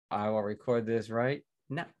I will record this right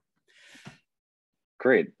now.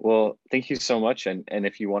 Great. Well, thank you so much. And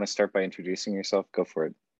if you want to start by introducing yourself, go for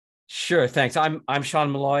it. Sure, thanks. I'm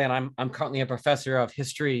Sean Malloy, and I'm currently a professor of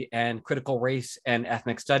history and critical race and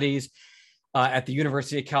ethnic studies at the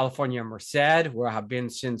University of California, Merced, where I have been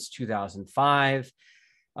since 2005.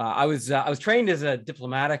 I was trained as a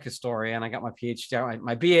diplomatic historian. I got my PhD,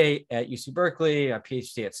 my BA at UC Berkeley, a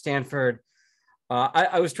PhD at Stanford.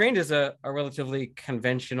 I was trained as a relatively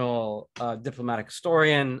conventional diplomatic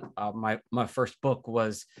historian. My first book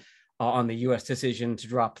was on the U.S. decision to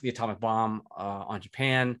drop the atomic bomb on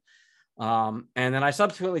Japan. And then I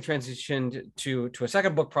subsequently transitioned to a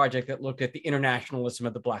second book project that looked at the internationalism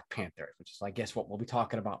of the Black Panthers, which is, I guess, what we'll be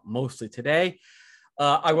talking about mostly today.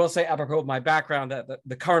 I will say, apropos of my background, that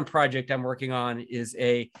the current project I'm working on is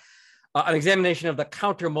an examination of the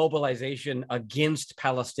counter-mobilization against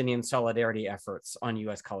Palestinian solidarity efforts on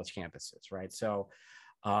U.S. college campuses, right? So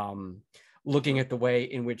looking at the way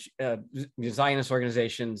in which Zionist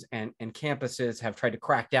organizations and campuses have tried to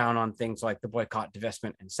crack down on things like the boycott,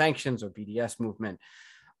 divestment, and sanctions, or BDS movement,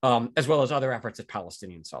 as well as other efforts at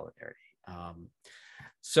Palestinian solidarity.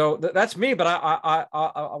 So that's me, but I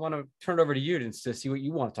want to turn it over to you to see what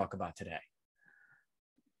you want to talk about today.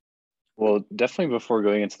 Well, definitely before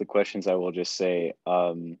going into the questions, I will just say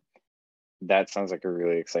that sounds like a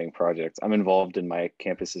really exciting project. I'm involved in my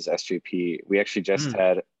campus's SJP. We actually just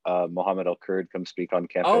had Mohammed Al-Kurd come speak on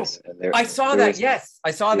campus. Oh, and I saw that. Yes,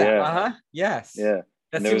 I saw that. Yeah. Yes. Yeah.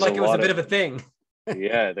 That seemed like it was a bit of a thing.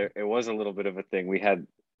 Yeah, it was a little bit of a thing. We had,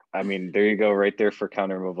 I mean, there you go, right there for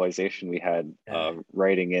counter mobilization. We had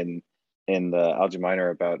writing in the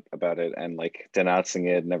Al-Jamainer about it and like denouncing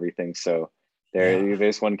it and everything. So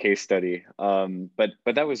there's one case study. But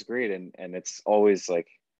that was great, and it's always like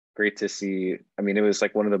great to see. I mean, it was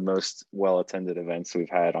like one of the most well-attended events we've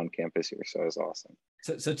had on campus here, so it was awesome.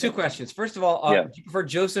 So two questions. First of all, do you prefer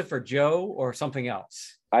Joseph or Joe or something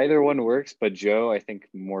else? Either one works, but Joe, I think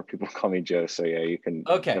more people call me Joe. So yeah, you can.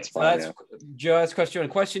 Okay, that's fine. So that's Joe. That's question one.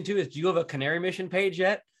 Question two is: do you have a Canary Mission page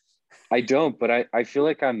yet? I don't, but I feel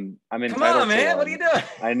like I'm entitled. Come on, man! What are you doing?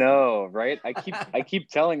 I know, right? I keep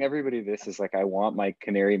telling everybody this is like I want my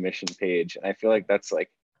Canary Mission page, and I feel like that's like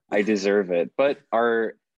I deserve it. But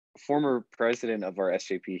our former president of our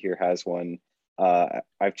SJP here has one.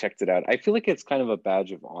 I've checked it out. I feel like it's kind of a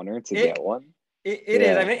badge of honor to get one. It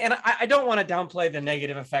is. I mean, and I don't want to downplay the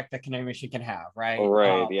negative effect that Canary Mission can have, right?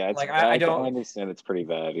 Right. Yeah. Like I don't understand it's pretty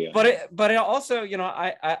bad. Yeah. But it also, you know,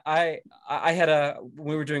 I had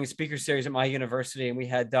we were doing a speaker series at my university, and we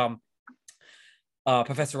had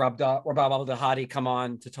Professor Rabab Al-Dahadi come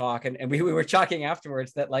on to talk, and we were talking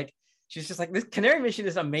afterwards that like she's just like, this Canary Mission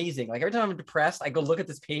is amazing. Like every time I'm depressed, I go look at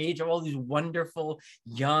this page of all these wonderful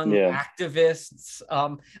young activists.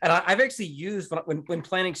 And I've actually used when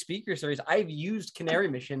planning speaker series, I've used Canary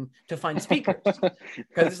Mission to find speakers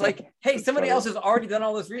because it's like, hey, somebody else has already done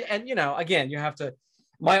all this. And you know, again, you have to.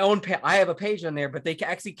 I have a page on there, but they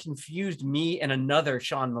actually confused me and another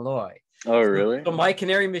Sean Malloy. Oh, really? So my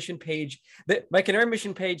Canary Mission page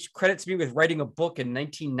credits me with writing a book in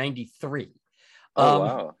 1993. Oh,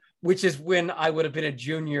 wow. Which is when I would have been a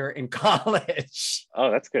junior in college.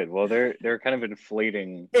 Oh, that's good. Well, they're kind of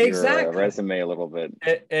inflating your resume a little bit.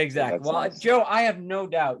 Exactly. So well, nice. Joe, I have no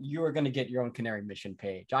doubt you are going to get your own Canary Mission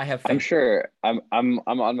page. I have. I'm sure. I'm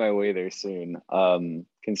on my way there soon.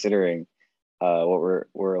 Considering what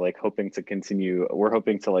we're like hoping to continue. We're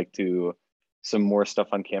hoping to like do some more stuff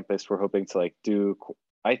on campus. We're hoping to like do.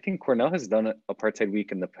 I think Cornell has done Apartheid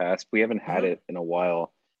Week in the past. We haven't had it in a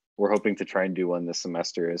while. We're hoping to try and do one this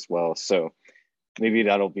semester as well. So maybe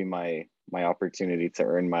that'll be my opportunity to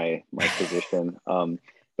earn my position.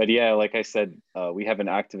 But yeah, like I said, we have an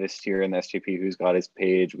activist here in the SJP who's got his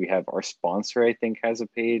page. We have our sponsor, I think, has a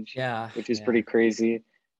page, which is pretty crazy.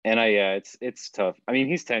 And it's tough. I mean,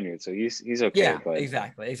 he's tenured, so he's okay. Yeah, but,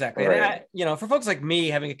 exactly. Right. And for folks like me,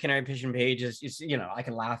 having a Canary Mission page is I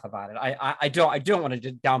can laugh about it. I don't want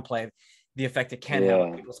to downplay the effect it can have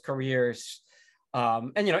on people's careers.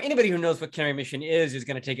 And anybody who knows what Canary Mission is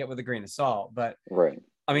going to take it with a grain of salt. But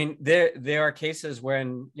I mean, there are cases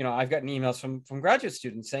when I've gotten emails from graduate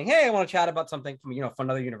students saying, "Hey, I want to chat about something from from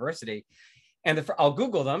another university," and I'll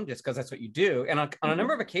Google them just because that's what you do. And on a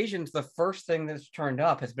number of occasions, the first thing that's turned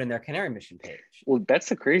up has been their Canary Mission page. Well, that's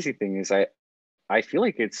the crazy thing is I feel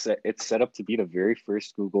like it's set up to be the very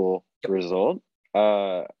first Google result.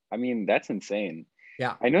 I mean, that's insane.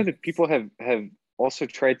 Yeah, I know that people have also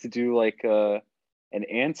tried to do like an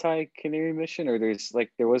anti-Canary Mission, or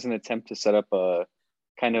there was an attempt to set up a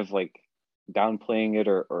kind of like downplaying it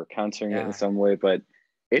or countering it in some way, but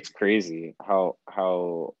it's crazy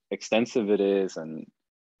how extensive it is, and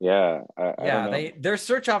Yeah, I don't Yeah, know. their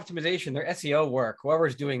search optimization, their SEO work,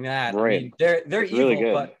 whoever's doing that, I Right. mean, they're It's really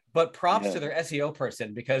evil, good. but props Yeah. to their SEO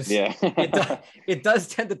person, because Yeah. it does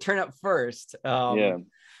tend to turn up first. Yeah.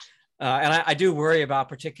 And I do worry about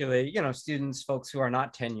particularly, students, folks who are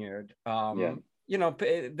not tenured. Yeah.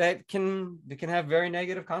 That can have very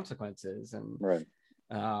negative consequences, and Right.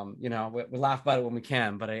 we laugh about it when we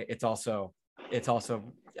can, but it's also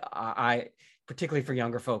I particularly for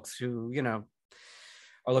younger folks who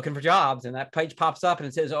are looking for jobs, and that page pops up and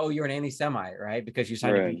it says, "Oh, you're an anti-Semite," right? Because you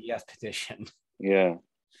signed a Right. BDS petition. Yeah.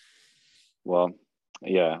 Well,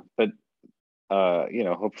 yeah, but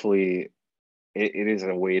hopefully it is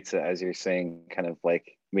a way to, as you're saying, kind of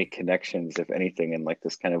like make connections, if anything, in like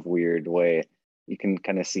this kind of weird way. You can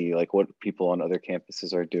kind of see like what people on other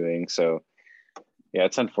campuses are doing. So yeah,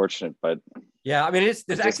 it's unfortunate, but Yeah, I mean, there's it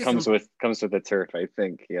just actually some. comes with the turf, I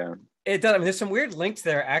think. Yeah. It does. I mean, there's some weird links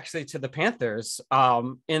there actually to the Panthers. In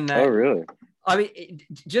Oh, that, really? I mean,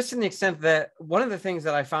 just in the extent that one of the things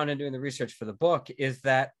that I found in doing the research for the book is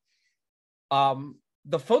that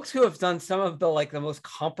the folks who have done some of the most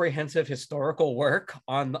comprehensive historical work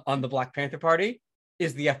on the Black Panther Party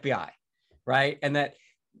is the FBI, right? And I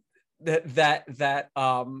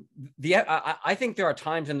think there are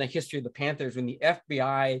times in the history of the Panthers when the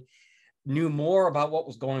FBI knew more about what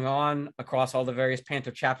was going on across all the various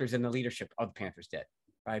Panther chapters than the leadership of the Panthers did,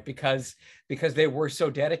 right? Because they were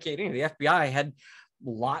so dedicated. The FBI had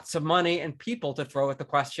lots of money and people to throw at the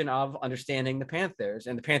question of understanding the Panthers,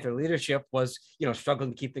 and the Panther leadership was,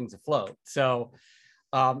 struggling to keep things afloat. So,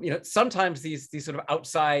 sometimes these sort of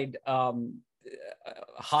outside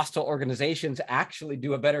hostile organizations actually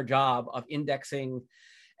do a better job of indexing,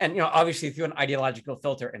 and obviously through an ideological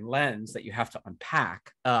filter and lens that you have to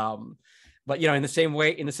unpack. But in the same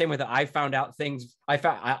way that I found out things,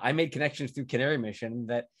 I made connections through Canary Mission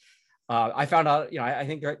that I found out. I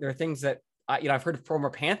think there are things that I've heard former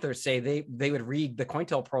Panthers say they would read the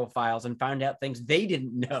COINTEL profiles and found out things they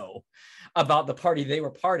didn't know about the party they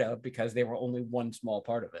were part of because they were only one small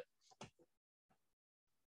part of it.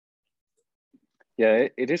 Yeah,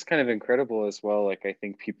 it is kind of incredible as well. Like, I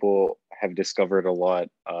think people have discovered a lot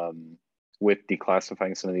with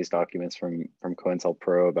declassifying some of these documents from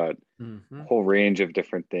COINTELPRO about a whole range of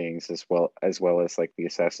different things, as well as like the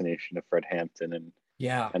assassination of Fred Hampton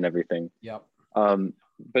and everything. Yep.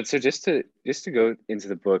 But so just to go into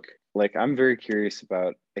the book, like I'm very curious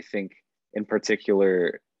about, I think in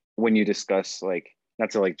particular, when you discuss, like,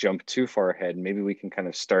 not to like jump too far ahead, maybe we can kind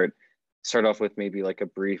of start off with maybe like a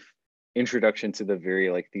brief introduction to the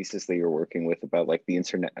very like thesis that you're working with about like the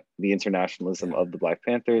internationalism of the Black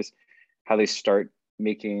Panthers, how they start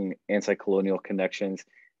making anti-colonial connections.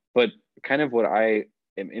 But kind of what I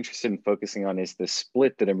am interested in focusing on is the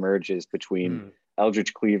split that emerges between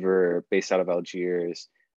Eldridge Cleaver, based out of Algiers,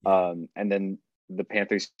 and then the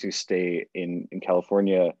Panthers who stay in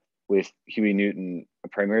California with Huey Newton,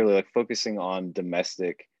 primarily like focusing on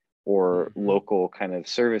domestic or local kind of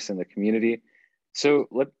service in the community. So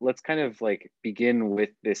let's kind of like begin with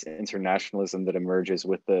this internationalism that emerges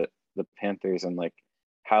with the Panthers, and like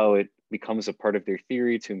how it becomes a part of their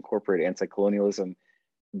theory to incorporate anti-colonialism.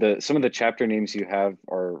 Some of the chapter names you have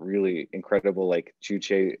are really incredible, like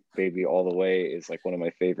Juche Baby All the Way is like one of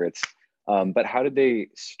my favorites. But how did they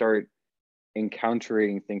start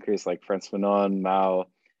encountering thinkers like Frantz Fanon, Mao,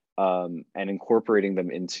 and incorporating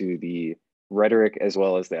them into the rhetoric as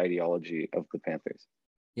well as the ideology of the Panthers?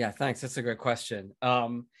 Yeah, thanks. That's a great question.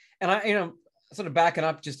 And I, sort of backing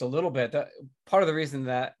up just a little bit, part of the reason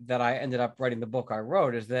that I ended up writing the book I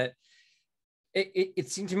wrote is that it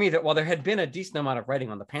seemed to me that while there had been a decent amount of writing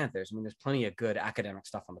on the Panthers, I mean, there's plenty of good academic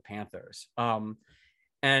stuff on the Panthers.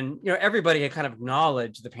 And everybody had kind of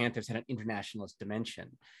acknowledged the Panthers had an internationalist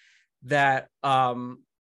dimension, that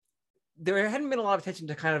there hadn't been a lot of attention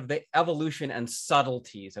to kind of the evolution and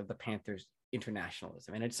subtleties of the Panthers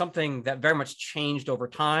internationalism. And it's something that very much changed over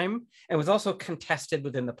time and was also contested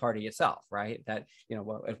within the party itself, right? That,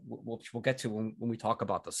 we'll get to when we talk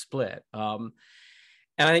about the split.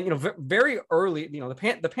 And I think, very early,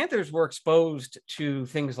 the Panthers were exposed to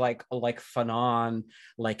things like Fanon,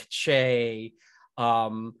 like Che,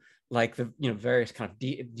 like the various kind of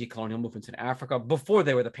decolonial movements in Africa before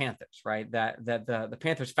they were the Panthers, right? That the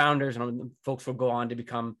Panthers founders and folks would go on to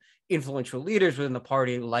become influential leaders within the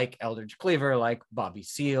party, like Eldridge Cleaver, like Bobby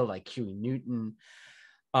Seale, like Huey Newton.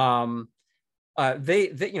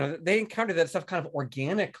 They encountered that stuff kind of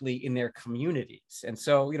organically in their communities, and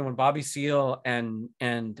so when Bobby Seale and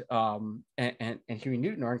Huey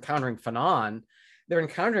Newton are encountering Fanon, they're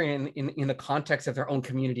encountering in the context of their own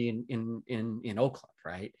community in Oakland,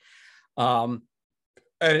 right? And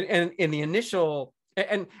in the initial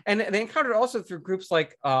and they encountered also through groups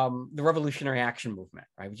like the Revolutionary Action Movement,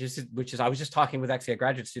 right? Which is I was just talking with actually a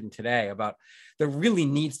graduate student today about there really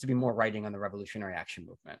needs to be more writing on the Revolutionary Action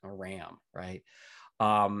Movement, or RAM, right?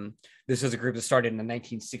 This is a group that started in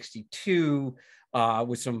 1962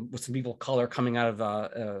 with some people of color coming out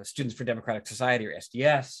of Students for Democratic Society, or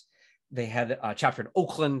SDS. They had a chapter in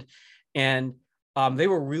Oakland, and they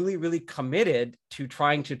were really, really committed to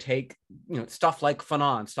trying to take, stuff like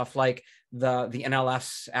Fanon, stuff like the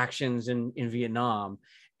NLF's actions in Vietnam,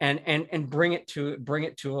 and bring it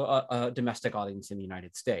to a domestic audience in the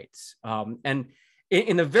United States. And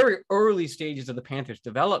in the very early stages of the Panthers'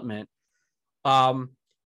 development,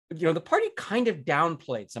 the party kind of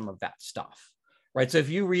downplayed some of that stuff, right? So if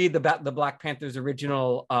you read the Black Panthers'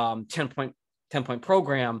 original 10-point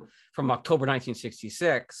program from October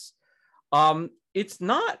 1966, it's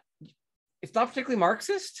not particularly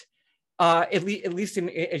Marxist, at least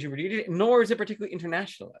as you read it, nor is it particularly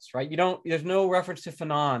internationalist, right? There's no reference to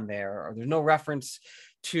Fanon there, or there's no reference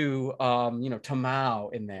to to Mao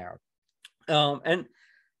in there, and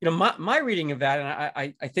my reading of that,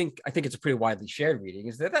 and I think it's a pretty widely shared reading,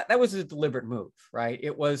 is that was a deliberate move, right?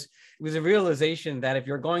 It was a realization that if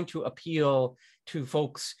you're going to appeal to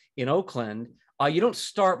folks in Oakland, you don't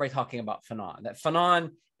start by talking about Fanon. That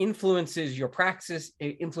Fanon influences your praxis,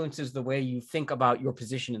 it influences the way you think about your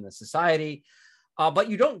position in the society, but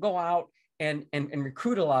you don't go out and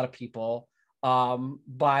recruit a lot of people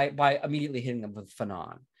by immediately hitting them with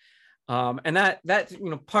Fanon. And that's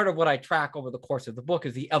part of what I track over the course of the book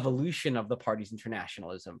is the evolution of the party's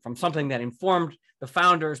internationalism from something that informed the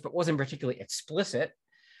founders but wasn't particularly explicit,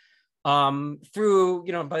 through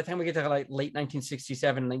by the time we get to like late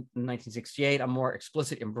 1967, late 1968, a more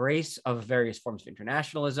explicit embrace of various forms of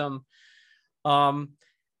internationalism, and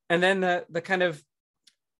then the kind of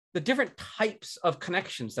the different types of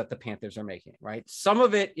connections that the Panthers are making, right? Some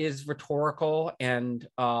of it is rhetorical and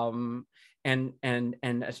draws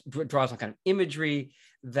on kind of imagery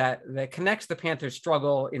that connects the Panthers'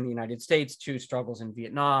 struggle in the United States to struggles in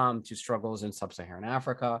Vietnam, to struggles in sub-Saharan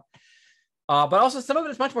Africa. But also some of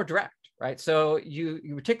it is much more direct, right? So you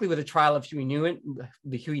particularly with the trial of Huey Newton,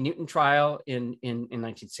 the Huey Newton trial in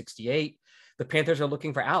 1968, the Panthers are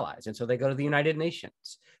looking for allies. And so they go to the United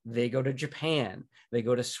Nations, they go to Japan, they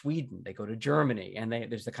go to Sweden, they go to Germany, and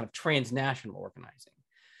there's the kind of transnational organizing.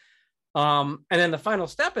 And then the final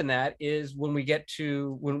step in that is when we get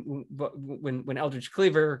to when Eldridge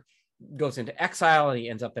Cleaver goes into exile and he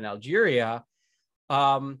ends up in Algeria,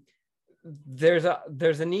 there's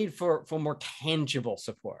a need for more tangible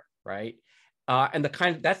support, right? And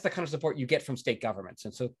that's the kind of support you get from state governments.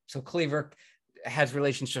 And so Cleaver has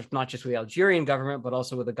relationships not just with the Algerian government, but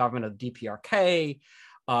also with the government of the DPRK,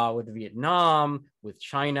 with Vietnam, with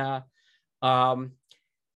China.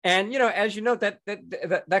 And as you note,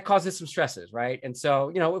 that causes some stresses, right? And so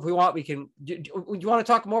if we want, we can. Do you want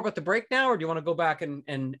to talk more about the break now, or do you want to go back and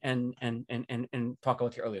talk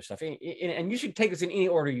about the earlier stuff? And you should take this in any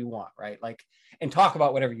order you want, right? Like, and talk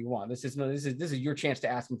about whatever you want. This is your chance to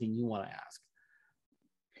ask anything you want to ask.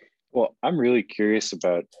 Well, I'm really curious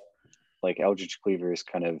about like Eldridge Cleaver's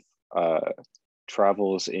kind of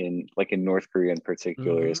travels in North Korea in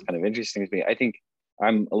particular is kind of interesting to me. I think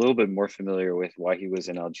I'm a little bit more familiar with why he was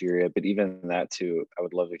in Algeria, but even that too, I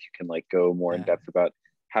would love if you can go more in depth about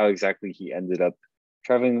how exactly he ended up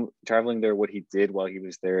traveling there, what he did while he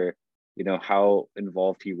was there, how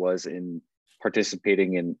involved he was in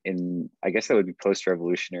participating in I guess that would be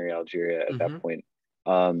post-revolutionary Algeria at that point.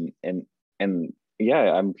 And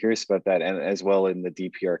yeah, I'm curious about that, and as well in the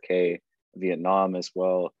DPRK, Vietnam as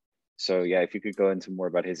well. So yeah, if you could go into more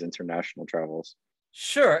about his international travels.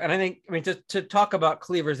 Sure, and I mean to talk about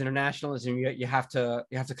Cleaver's internationalism, you have to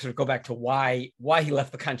sort of go back to why he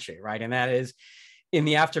left the country, right? And that is in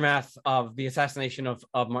the aftermath of the assassination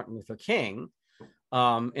of Martin Luther King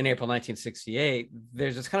in April 1968.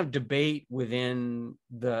 There's this kind of debate within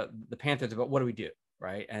the Panthers about what do we do,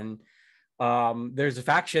 right? And there's a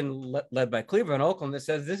faction led by Cleaver in Oakland that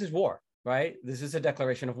says this is war, right? This is a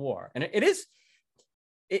declaration of war, and it is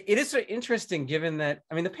sort of interesting given that,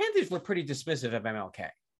 I mean, the Panthers were pretty dismissive of MLK,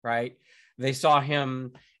 right? They saw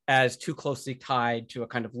him as too closely tied to a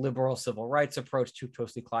kind of liberal civil rights approach, too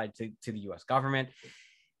closely tied to the US government.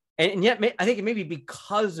 And yet, I think maybe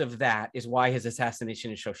because of that is why his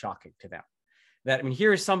assassination is so shocking to them. That, I mean,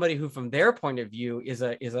 here is somebody who, from their point of view, is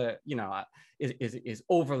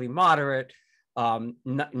overly moderate,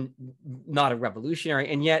 not a revolutionary,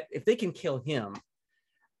 and yet if they can kill him,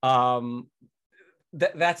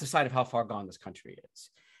 that's a sign of how far gone this country is.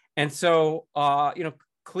 And so,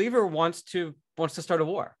 Cleaver wants to start a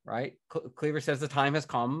war, right? Cleaver says the time has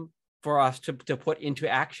come for us to put into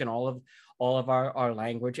action all of our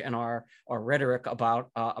language and our rhetoric about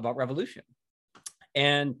revolution.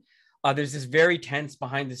 And there's this very tense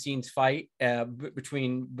behind the scenes fight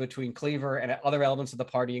between Cleaver and other elements of the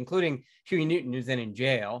party, including Huey Newton, who's then in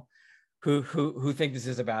jail, who think this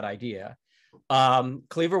is a bad idea.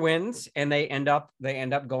 Cleaver wins, and they end up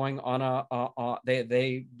going on a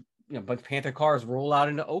bunch of Panther cars roll out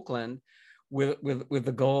into Oakland with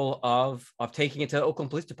the goal of taking it to the Oakland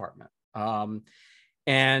Police Department.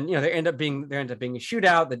 And there end up being a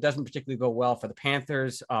shootout that doesn't particularly go well for the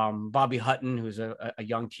Panthers. Bobby Hutton, who's a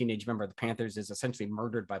young teenage member of the Panthers, is essentially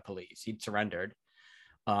murdered by police. He'd surrendered,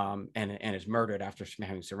 and is murdered after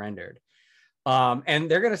having surrendered.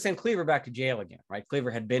 And they're going to send Cleaver back to jail again, right?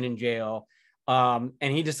 Cleaver had been in jail, and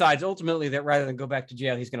he decides ultimately that rather than go back to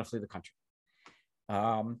jail, he's going to flee the country.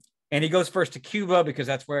 And he goes first to Cuba because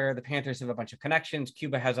that's where the Panthers have a bunch of connections.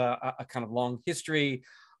 Cuba has a kind of long history.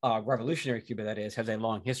 Revolutionary Cuba, that is, has a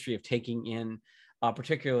long history of taking in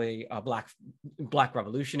particularly black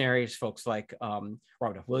revolutionaries, folks like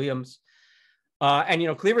Robert F. Williams.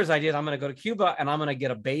 And Cleaver's idea is, I'm going to go to Cuba and I'm going to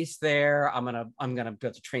get a base there. I'm going to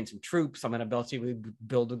build to train some troops. I'm going to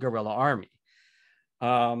build a guerrilla army.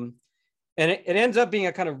 And it ends up being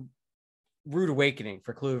a kind of rude awakening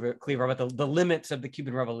for Cleaver about the limits of the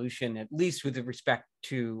Cuban Revolution, at least with respect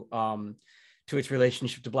to its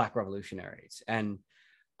relationship to black revolutionaries. And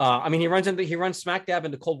he runs smack dab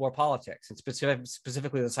into Cold War politics, and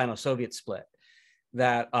specifically the Sino-Soviet split.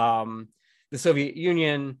 That the Soviet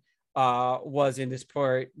Union was in this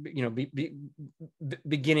part,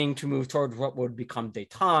 beginning to move towards what would become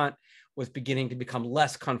détente, was beginning to become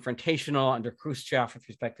less confrontational under Khrushchev with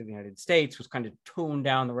respect to the United States, was kind of toned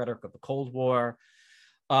down the rhetoric of the Cold War.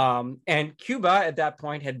 And Cuba at that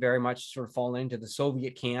point had very much sort of fallen into the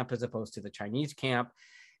Soviet camp as opposed to the Chinese camp.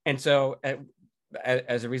 And so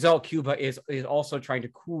as a result, Cuba is also trying to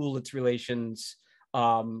cool its relations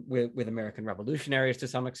with American revolutionaries to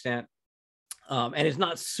some extent. And it's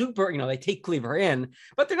not super, they take Cleaver in,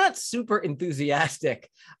 but they're not super enthusiastic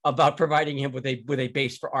about providing him with a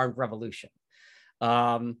base for armed revolution.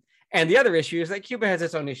 And the other issue is that Cuba has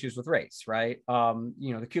its own issues with race, right?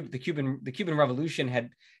 The Cuban Revolution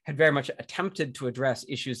had very much attempted to address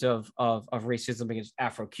issues of racism against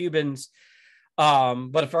Afro-Cubans.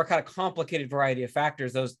 But for a kind of complicated variety of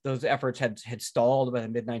factors, those efforts had stalled by the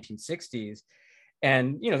mid-1960s.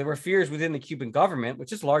 And, there were fears within the Cuban government,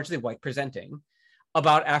 which is largely white presenting,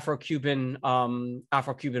 about Afro-Cuban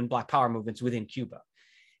Black Power movements within Cuba.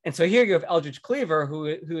 And so here you have Eldridge Cleaver, who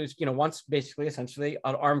is, once basically essentially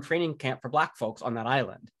an armed training camp for Black folks on that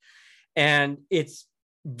island. And it's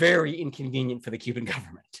very inconvenient for the Cuban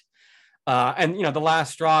government. And the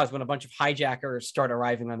last straw is when a bunch of hijackers start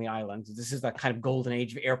arriving on the island. This is the kind of golden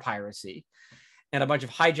age of air piracy. And a bunch of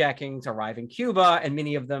hijackings arrive in Cuba, and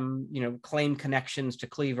many of them, claim connections to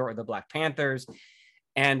Cleaver or the Black Panthers.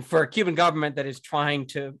 And for a Cuban government that is trying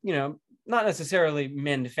to, not necessarily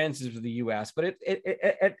mend fences with the U.S., but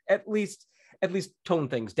it at least tone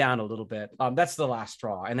things down a little bit. That's the last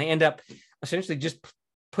straw, and they end up essentially just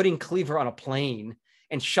putting Cleaver on a plane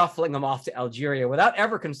and shuffling him off to Algeria without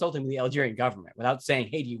ever consulting with the Algerian government, without saying,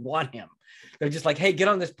 "Hey, do you want him?" They're just like, "Hey, get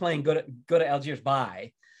on this plane, go to Algiers,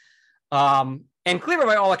 bye." And Cleaver,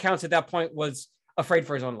 by all accounts, at that point was afraid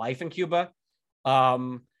for his own life in Cuba. He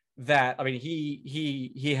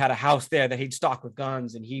had a house there that he'd stocked with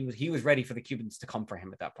guns, and he was ready for the Cubans to come for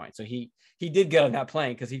him at that point. So he did get on that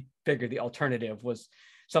plane because he figured the alternative was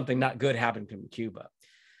something not good happened to him in Cuba.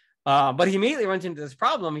 But he immediately runs into this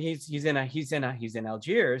problem. He's in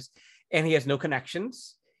Algiers, and he has no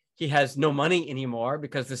connections. He has no money anymore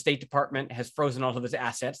because the State Department has frozen all of his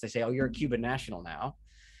assets. They say, "Oh, you're a Cuban national now."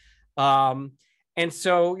 And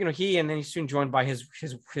so, he's soon joined by his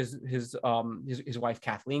wife,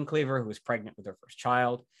 Kathleen Cleaver, who was pregnant with her first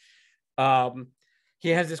child. He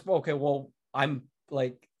has this, okay, well, I'm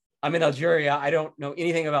in Algeria. I don't know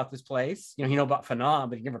anything about this place. He know about Fanon,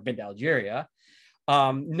 but he's never been to Algeria.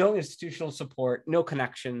 No institutional support, no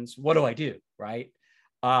connections. What do I do? Right.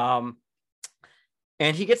 And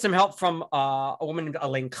he gets some help from a woman named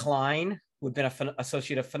Elaine Klein, who had been an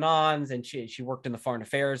associate of Fanon's, and she worked in the Foreign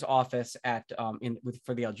Affairs office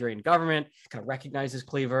for the Algerian government, kind of recognizes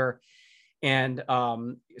Cleaver, and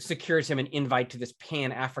secures him an invite to this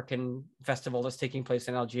Pan-African festival that's taking place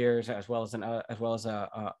in Algiers, as well as an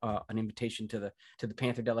invitation to the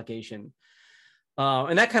Panther delegation.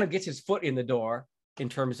 And that kind of gets his foot in the door in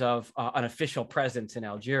terms of an official presence in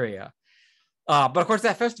Algeria. But of course,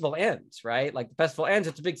 that festival ends, right? Like the festival ends,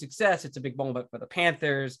 it's a big success. It's a big moment for the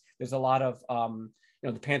Panthers. There's a lot of,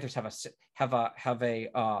 the Panthers have a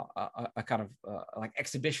kind of like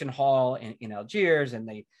exhibition hall in Algiers, and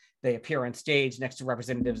they appear on stage next to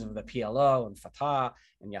representatives of the PLO and Fatah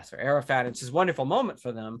and Yasser Arafat. It's this wonderful moment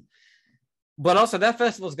for them. But also that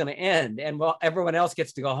festival is going to end, and while everyone else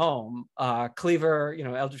gets to go home, Cleaver,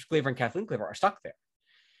 Eldridge Cleaver and Kathleen Cleaver are stuck there.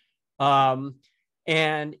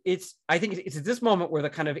 And I think it's at this moment where the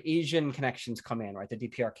kind of Asian connections come in, right? The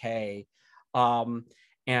DPRK,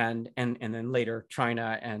 and then later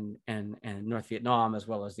China and North Vietnam, as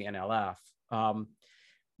well as the NLF,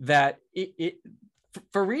 that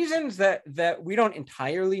for reasons that we don't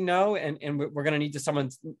entirely know, and we're going to need someone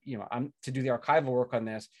to do the archival work on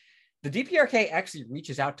this. The DPRK actually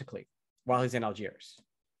reaches out to Cleaver while he's in Algiers,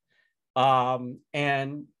 and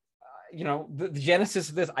the genesis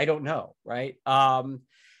of this, I don't know, right? It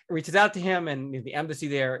reaches out to him, and the embassy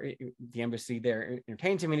there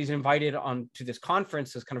entertains him, and he's invited on to this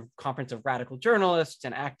conference, this kind of conference of radical journalists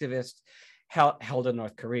and activists held in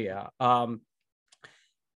North Korea. And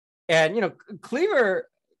Cleaver,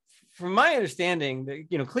 from my understanding,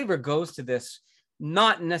 Cleaver goes to this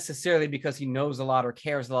not necessarily because he knows a lot or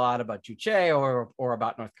cares a lot about Juche or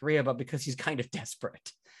about North Korea, but because he's kind of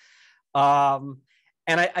desperate. And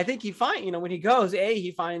I think when he goes,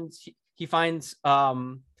 he finds the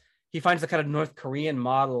kind of North Korean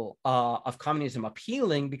model of communism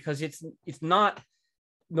appealing, because it's not.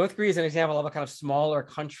 North Korea is an example of a kind of smaller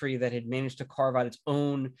country that had managed to carve out its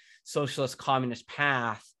own socialist communist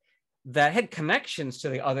path that had connections to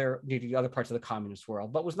the other parts of the communist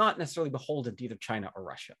world, but was not necessarily beholden to either China or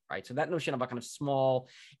Russia, right? So that notion of a kind of small,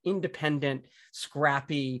 independent,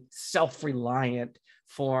 scrappy, self-reliant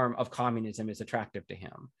form of communism is attractive to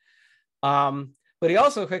him. But he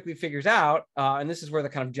also quickly figures out, and this is where the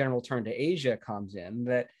kind of general turn to Asia comes in,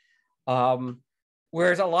 that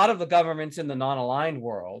whereas a lot of the governments in the non-aligned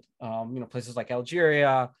world, places like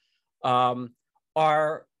Algeria,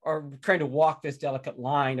 are trying to walk this delicate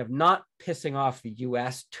line of not pissing off the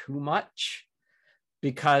US too much,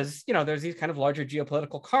 because there's these kind of larger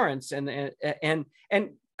geopolitical currents, and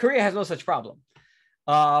Korea has no such problem,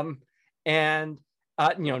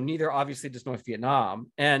 neither obviously does North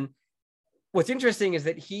Vietnam. And what's interesting is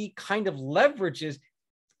that he kind of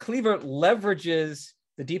Cleaver leverages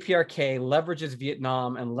the DPRK, leverages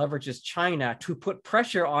Vietnam, and leverages China to put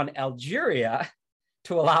pressure on Algeria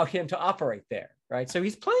to allow him to operate there. Right. So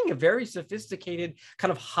he's playing a very sophisticated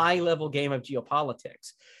kind of high level game of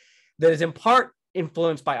geopolitics that is in part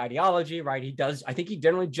influenced by ideology. Right. I think he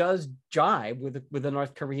generally does jibe with the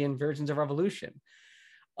North Korean versions of revolution.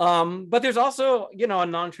 But there's also, a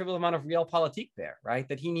non-trivial amount of realpolitik there. Right.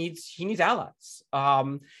 That he needs allies,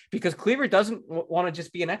 because Cleaver doesn't want to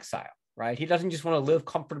just be in exile. Right. He doesn't just want to live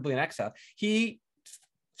comfortably in exile. He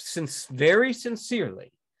very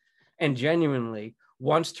sincerely and genuinely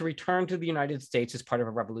wants to return to the United States as part of a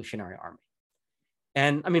revolutionary army.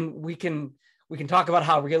 And I mean, we can talk about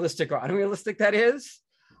how realistic or unrealistic that is,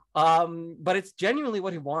 but it's genuinely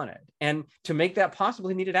what he wanted. And to make that possible,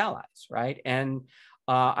 he needed allies, right? And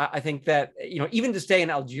I think that, even to stay in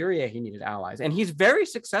Algeria, he needed allies. And he's very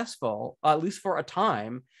successful, at least for a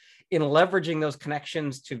time, in leveraging those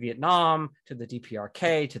connections to Vietnam, to the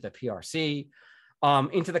DPRK, to the PRC,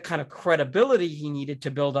 into the kind of credibility he needed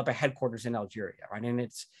to build up a headquarters in Algeria, right? And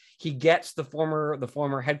he gets the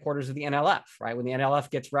former headquarters of the NLF, right? When the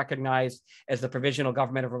NLF gets recognized as the provisional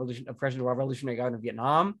government of revolutionary government of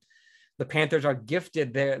Vietnam, the Panthers are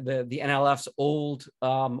gifted the NLF's old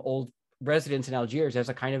residence in Algiers as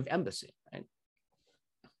a kind of embassy, right?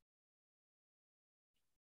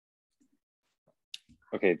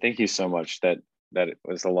 Okay, thank you so much. That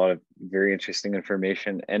was a lot of very interesting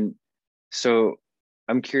information. And so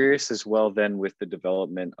I'm curious as well then, with the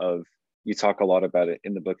development of, you talk a lot about it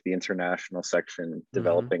in the book, the international section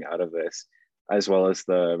developing out of this, as well as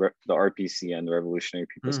the RPC and the Revolutionary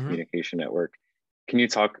People's Communication Network. Can you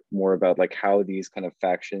talk more about like how these kind of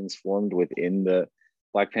factions formed within the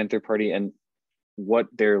Black Panther Party and what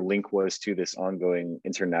their link was to this ongoing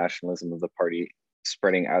internationalism of the party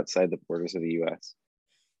spreading outside the borders of the US?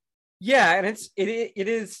 Yeah, and it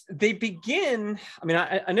is. They begin. I mean,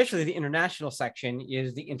 initially, the international section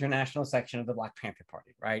is the international section of the Black Panther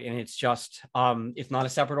Party, right? And it's just, it's not a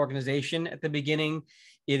separate organization at the beginning.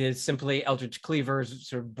 It is simply Eldridge Cleaver's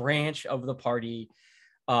sort of branch of the party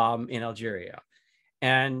in Algeria.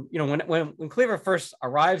 And when Cleaver first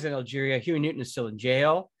arrives in Algeria, Huey Newton is still in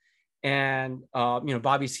jail, and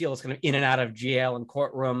Bobby Seale is kind of in and out of jail and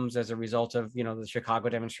courtrooms as a result of the Chicago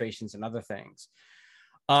demonstrations and other things.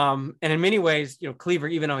 And in many ways, Cleaver,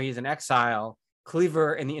 even though he's in exile,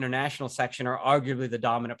 Cleaver and the international section are arguably the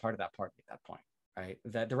dominant part of that party at that point, right?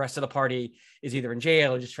 That the rest of the party is either in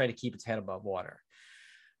jail or just trying to keep its head above water.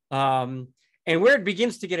 And where it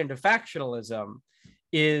begins to get into factionalism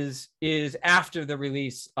is after the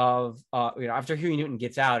release of, after Huey Newton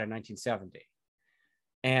gets out in 1970.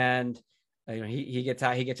 And he gets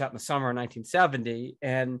out in the summer of 1970,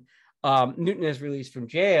 and Newton is released from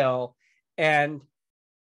jail and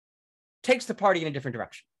takes the party in a different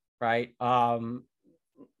direction, right?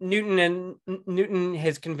 Newton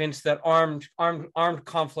has convinced that armed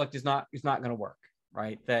conflict is not going to work,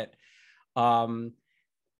 right? That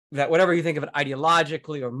that whatever you think of it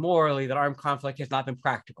ideologically or morally, that armed conflict has not been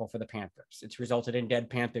practical for the Panthers. It's resulted in dead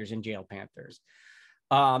Panthers and jail Panthers,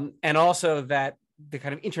 and also that the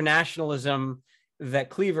kind of internationalism that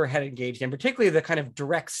Cleaver had engaged in, particularly the kind of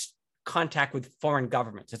direct contact with foreign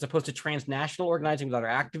governments, as opposed to transnational organizing with other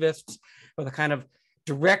activists, or the kind of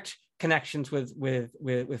direct connections with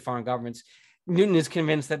foreign governments. Newton is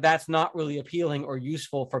convinced that that's not really appealing or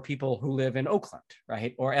useful for people who live in Oakland,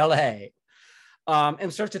 right, or LA,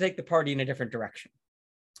 and starts to take the party in a different direction.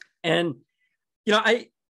 And it's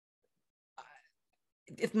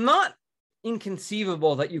not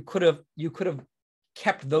inconceivable that you could have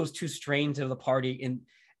kept those two strains of the party in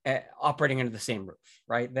operating under the same roof,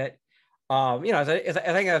 right? That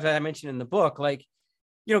as I mentioned in the book, like,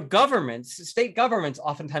 state governments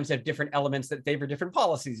oftentimes have different elements that favor different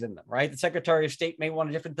policies in them, right? The Secretary of State may want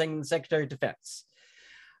a different thing than the Secretary of Defense.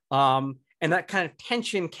 And that kind of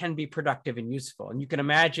tension can be productive and useful. And you can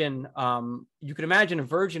imagine a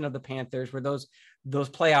version of the Panthers where those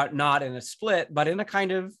play out not in a split, but in a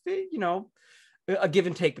kind of, a give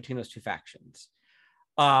and take between those two factions.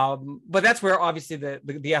 But that's where obviously the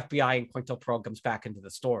FBI and COINTELPRO comes back into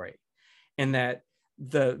the story, in that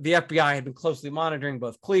the FBI had been closely monitoring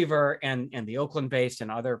both Cleaver and the Oakland-based and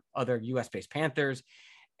other U.S.-based Panthers,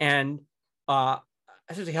 and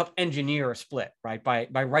essentially helped engineer a split, right?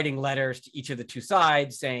 By writing letters to each of the two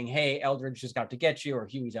sides saying, "Hey, Eldridge is out to get you," or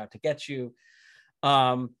 "Huey's out to get you."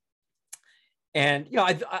 And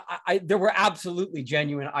there were absolutely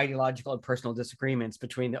genuine ideological and personal disagreements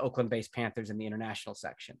between the Oakland-based Panthers and the international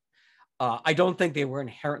section. I don't think they were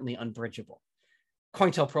inherently unbridgeable.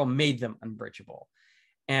 COINTELPRO made them unbridgeable.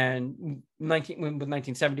 And with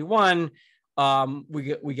 1971,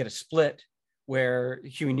 we get a split where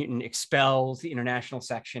Huey Newton expels the international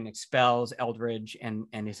section, expels Eldridge and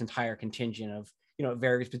his entire contingent of, it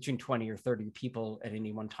varies between 20 or 30 people at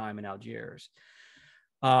any one time in Algiers.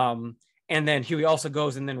 And then Huey also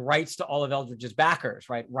goes and then writes to all of Eldridge's backers,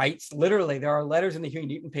 right? Literally, there are letters in the Huey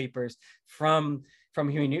Newton papers from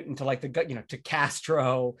Huey Newton to to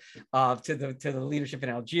Castro, to the leadership in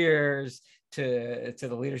Algiers, to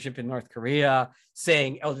the leadership in North Korea,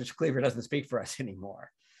 saying Eldridge Cleaver doesn't speak for us anymore.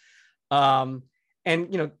 And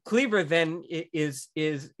Cleaver then is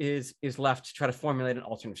left to try to formulate an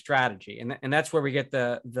alternate strategy, and that's where we get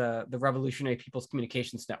the Revolutionary People's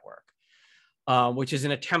Communications Network, which is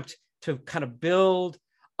an attempt to kind of build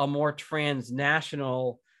a more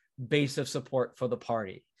transnational base of support for the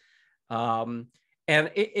party. And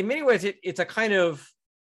in many ways, it's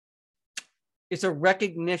a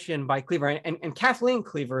recognition by Cleaver, and Kathleen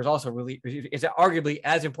Cleaver is also is arguably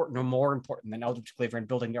as important or more important than Eldridge Cleaver in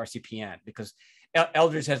building the RCPN, because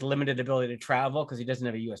Eldridge has limited ability to travel because he doesn't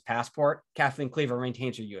have a U.S. passport. Kathleen Cleaver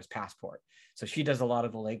maintains her U.S. passport, so she does a lot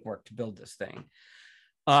of the legwork to build this thing.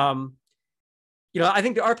 I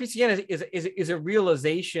think the RPCN is a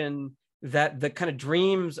realization that the kind of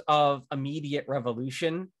dreams of immediate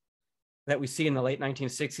revolution that we see in the late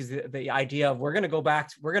 1960s, the idea of we're going to go back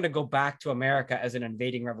to America as an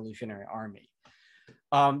invading revolutionary army.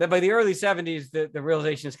 That by the early 70s, the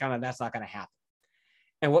realization is kind of that's not going to happen.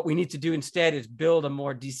 And what we need to do instead is build a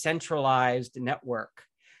more decentralized network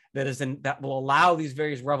that will allow these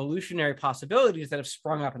various revolutionary possibilities that have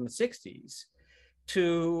sprung up in the 60s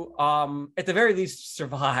to, at the very least,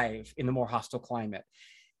 survive in the more hostile climate.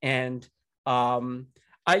 And I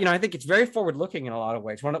think it's very forward-looking in a lot of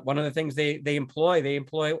ways. One of the things they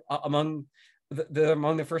employ among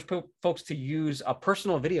the first folks to use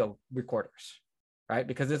personal video recorders, right?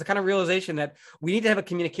 Because there's a kind of realization that we need to have a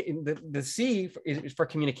communication. The C is for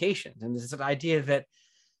communications, and there's an idea that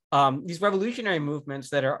these revolutionary movements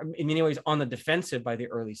that are in many ways on the defensive by the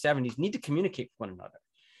early 70s need to communicate with one another.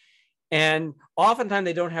 And oftentimes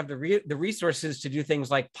they don't have the resources to do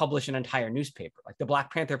things like publish an entire newspaper. Like the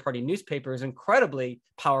Black Panther Party newspaper is an incredibly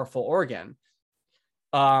powerful organ.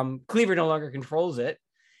 Cleaver no longer controls it.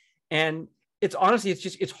 And it's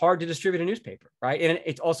hard to distribute a newspaper, right? And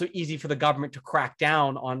it's also easy for the government to crack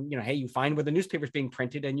down on, hey, you find where the newspaper is being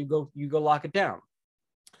printed and you go lock it down.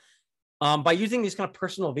 by using these kind of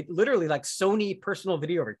personal, literally like Sony personal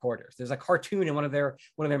video recorders. There's a cartoon in one of their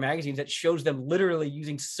magazines that shows them literally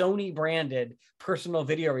using Sony branded personal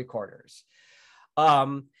video recorders.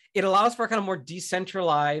 It allows for a kind of more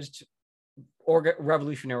decentralized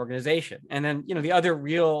revolutionary organization. And then, the other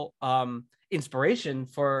real inspiration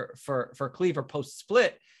for Cleaver post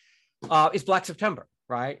split is Black September,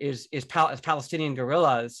 right? Is Palestinian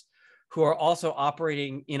guerrillas who are also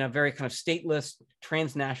operating in a very kind of stateless,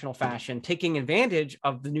 transnational fashion, taking advantage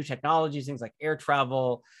of the new technologies, things like air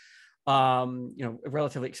travel,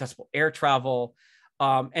 relatively accessible air travel,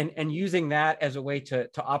 and using that as a way to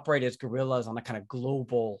operate as guerrillas on a kind of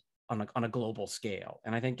global, on a global scale.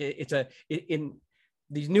 And I think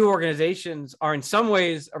these new organizations are in some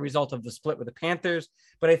ways a result of the split with the Panthers,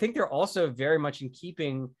 but I think they're also very much in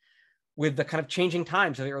keeping with the kind of changing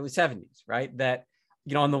times of the early 70s, right? That,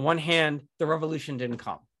 on the one hand, the revolution didn't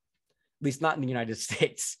come, at least not in the United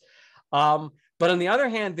States. But on the other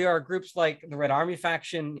hand, there are groups like the Red Army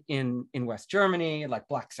faction in West Germany, like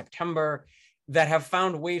Black September, that have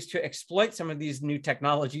found ways to exploit some of these new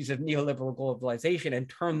technologies of neoliberal globalization and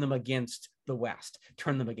turn them against the West,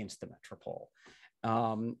 turn them against the metropole.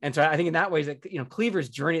 And so I think in that way, that, Cleaver's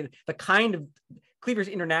journey, Cleaver's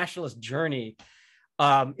internationalist journey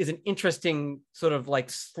is an interesting sort of like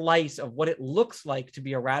slice of what it looks like to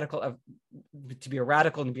be a radical and to be a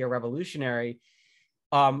revolutionary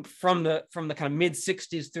from the kind of mid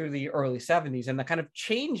 60s through the early 70s, and the kind of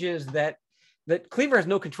changes that Cleaver has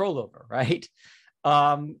no control over, right?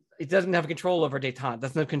 It doesn't have control over détente,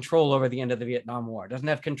 doesn't have control over the end of the Vietnam War, doesn't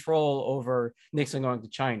have control over Nixon going to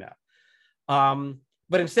China.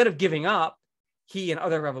 But instead of giving up, he and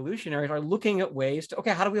other revolutionaries are looking at ways to,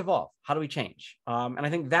 okay, how do we evolve? How do we change? And I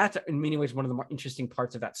think that's in many ways one of the more interesting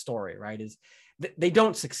parts of that story, right? Is they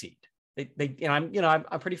don't succeed.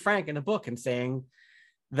 I'm pretty frank in the book in saying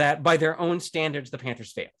that by their own standards, the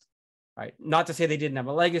Panthers failed, right? Not to say they didn't have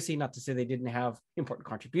a legacy, not to say they didn't have important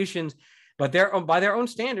contributions, but by their own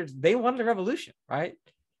standards, they wanted a revolution, right?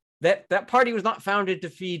 That party was not founded to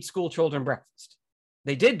feed school children breakfast.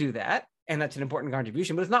 They did do that, and that's an important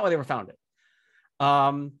contribution, but it's not why they were founded.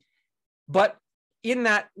 But in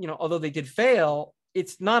that, although they did fail,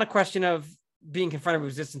 it's not a question of being confronted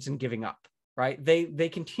with resistance and giving up, right? They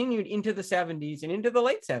continued into the 70s and into the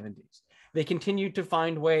late 70s. They continued to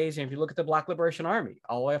find ways, and if you look at the Black Liberation Army,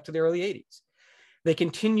 all the way up to the early 80s, they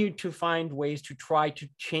continued to find ways to try to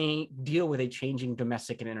deal with a changing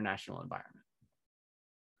domestic and international environment.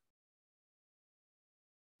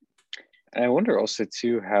 And I wonder also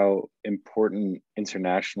too how important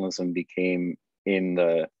internationalism became in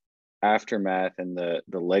the aftermath and the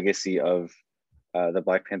legacy of the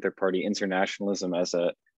Black Panther Party. Internationalism as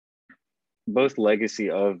a both legacy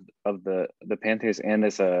of the Panthers and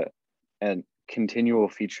as a continual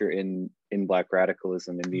feature in Black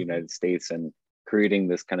radicalism in the United States, and creating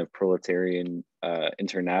this kind of proletarian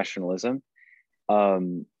internationalism,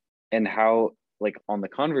 and how, like, on the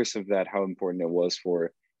converse of that, how important it was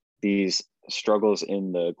for these struggles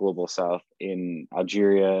in the global South, in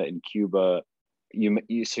Algeria, in Cuba.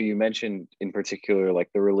 So you mentioned in particular, like,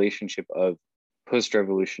 the relationship of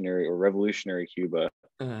post-revolutionary or revolutionary Cuba,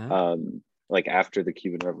 like after the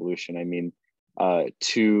Cuban Revolution,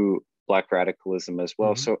 to Black radicalism as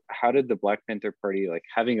well. So how did the Black Panther Party, like,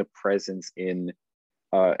 having a presence in,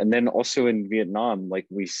 and then also in Vietnam, like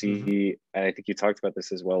we see, and I think you talked about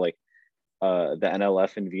this as well, like the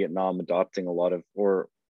NLF in Vietnam adopting a lot of, or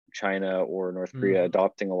China or North Korea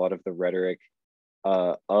adopting a lot of the rhetoric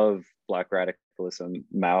of Black radicalism.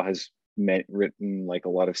 Mao has written like a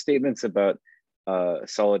lot of statements about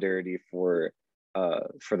solidarity for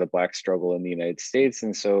the Black struggle in the United States.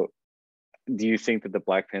 And so do you think that the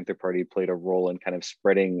Black Panther Party played a role in kind of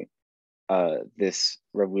spreading this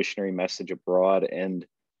revolutionary message abroad, and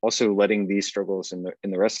also letting these struggles in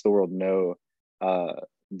the rest of the world know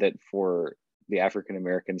that for the African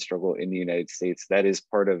American struggle in the United States, that is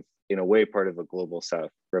in a way part of a global South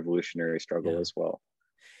revolutionary struggle as well?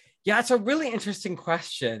 Yeah, it's a really interesting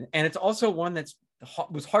question, and it's also one that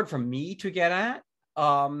was hard for me to get at,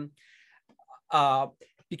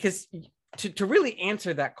 because to really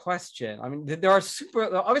answer that question, there are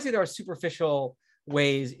superficial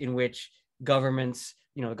ways in which governments,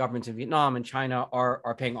 the governments in Vietnam and China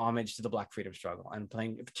are paying homage to the Black freedom struggle, and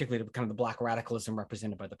playing particularly kind of the Black radicalism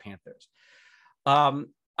represented by the Panthers. I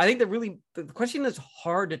think that the question is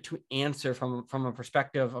hard to answer from a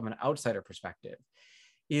perspective of an outsider perspective,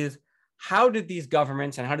 is how did these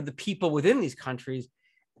governments and how did the people within these countries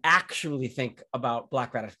actually think about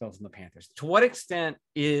Black radicalism and the Panthers? To what extent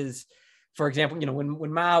is, for example,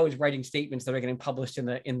 when Mao is writing statements that are getting published in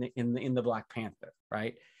the Black Panther,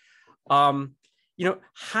 right?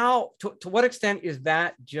 how to what extent is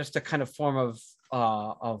that just a kind of form of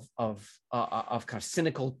kind of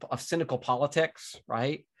cynical politics,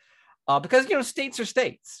 right? Because states are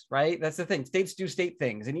states, right? That's the thing. States do state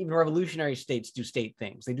things, and even revolutionary states do state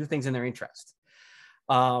things. They do things in their interest.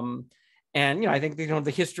 And I think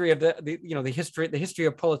the history of the history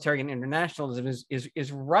of proletarian internationalism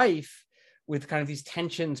is rife with kind of these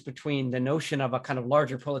tensions between the notion of a kind of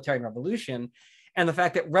larger proletarian revolution and the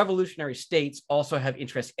fact that revolutionary states also have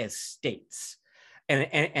interests as states.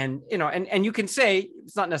 And you can say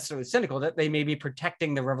it's not necessarily cynical that they may be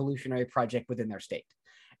protecting the revolutionary project within their state,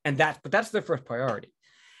 but that's their first priority.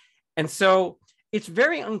 And so it's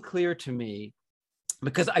very unclear to me,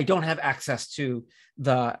 because I don't have access to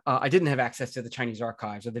I didn't have access to the Chinese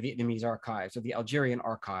archives or the Vietnamese archives or the Algerian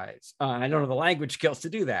archives, and I don't have the language skills to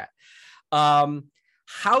do that.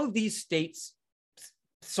 How these states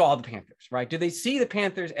saw the Panthers, right? Do they see the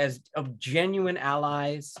Panthers as of genuine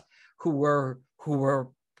allies who were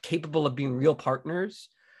capable of being real partners,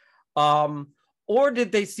 or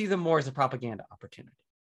did they see them more as a propaganda opportunity,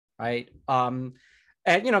 right? And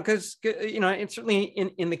because and certainly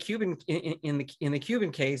in the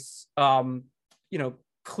Cuban case,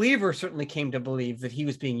 Cleaver certainly came to believe that he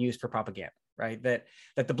was being used for propaganda, right? That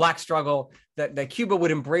the Black struggle, that Cuba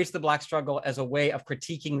would embrace the Black struggle as a way of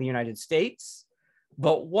critiquing the United States,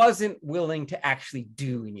 but wasn't willing to actually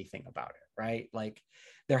do anything about it, right? Like,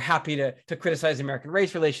 they're happy to criticize American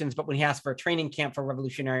race relations, but when he asked for a training camp for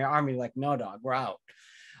Revolutionary Army, like, no, dog, we're out.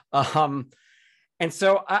 And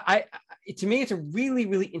so to me, it's a really,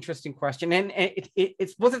 really interesting question. And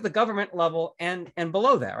it's both at the government level and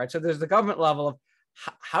below that, right? So there's the government level of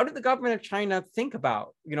how did the government of China think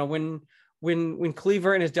about, when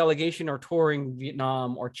Cleaver and his delegation are touring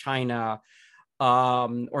Vietnam or China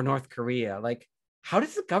or North Korea, like, how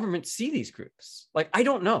does the government see these groups? Like, I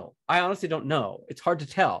don't know. I honestly don't know. It's hard to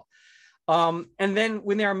tell. And then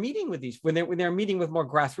when they are meeting with when they're meeting with more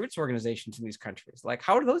grassroots organizations in these countries, like,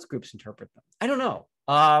 how do those groups interpret them? I don't know.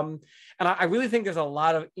 And I really think there's a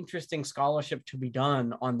lot of interesting scholarship to be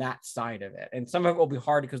done on that side of it. And some of it will be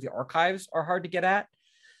hard because the archives are hard to get at.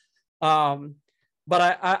 But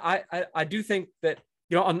I do think that,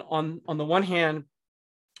 on the one hand,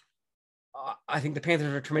 I think the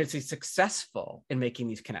Panthers are tremendously successful in making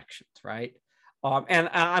these connections, right? And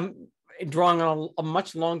I'm drawing on a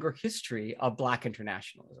much longer history of Black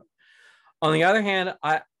internationalism. On the other hand,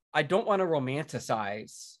 I don't want to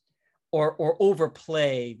romanticize or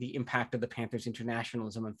overplay the impact of the Panthers'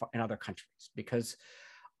 internationalism in other countries, because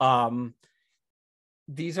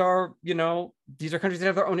these are countries that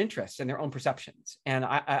have their own interests and their own perceptions, and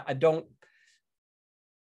I don't.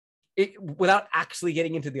 Without actually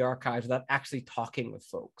getting into the archives, without actually talking with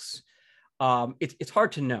folks, it's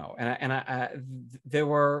hard to know. And there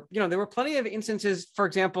were plenty of instances, for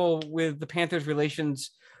example, with the Panthers'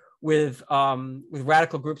 relations with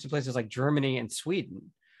radical groups in places like Germany and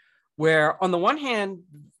Sweden, where on the one hand,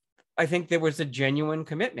 I think there was a genuine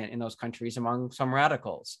commitment in those countries among some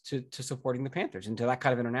radicals to supporting the Panthers and to that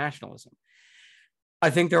kind of internationalism. I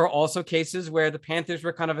think there are also cases where the Panthers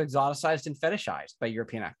were kind of exoticized and fetishized by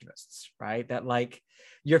European activists, right? That, like,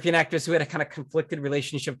 European activists who had a kind of conflicted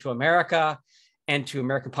relationship to America and to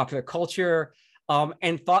American popular culture,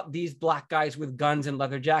 and thought these Black guys with guns and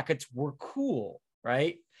leather jackets were cool,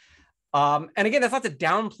 right? And again, that's not to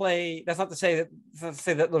downplay. That's not to say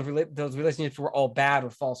that those relationships were all bad or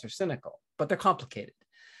false or cynical, but they're complicated.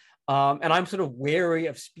 And I'm sort of wary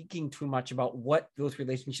of speaking too much about what those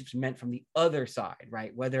relationships meant from the other side,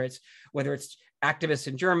 right? Whether it's activists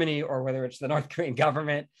in Germany or whether it's the North Korean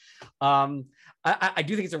government. I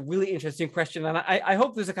do think it's a really interesting question. And I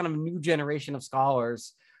hope there's a kind of new generation of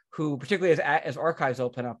scholars who, particularly as archives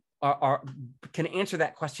open up, can answer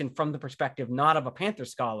that question from the perspective not of a Panther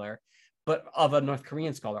scholar, but of a North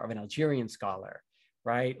Korean scholar, of an Algerian scholar,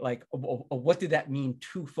 right? Like, what did that mean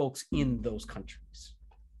to folks in those countries?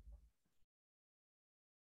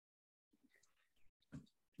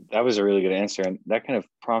 That was a really good answer. And that kind of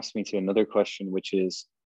prompts me to another question, which is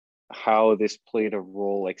how this played a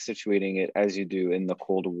role, like situating it as you do in the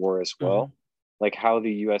Cold War as well. Mm-hmm. Like how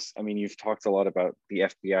the US, I mean, you've talked a lot about the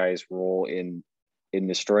FBI's role in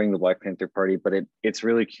destroying the Black Panther Party, but it's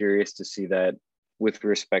really curious to see that with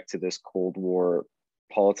respect to this Cold War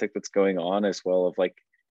politic that's going on as well, of like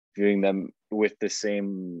viewing them with the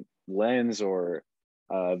same lens or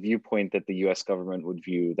viewpoint that the U.S. government would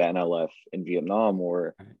view the NLF in Vietnam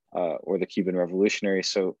or the Cuban Revolutionary.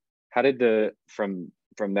 So how did from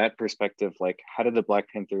that perspective, like how did the Black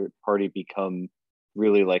Panther Party become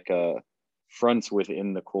really like a front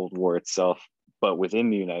within the Cold War itself, but within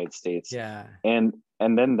the United States? Yeah. And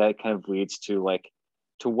and then that kind of leads to like,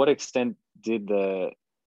 to what extent did the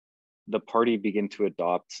party begin to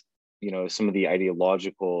adopt, some of the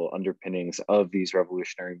ideological underpinnings of these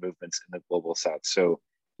revolutionary movements in the global South? So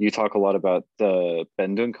you talk a lot about the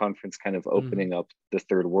Bandung Conference kind of opening up the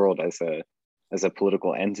third world as a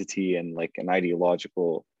political entity and like an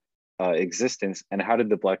ideological existence. And how did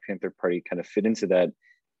the Black Panther Party kind of fit into that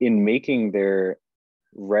in making their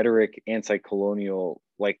rhetoric anti-colonial?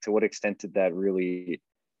 Like, to what extent did that really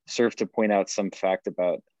serve to point out some fact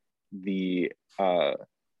about the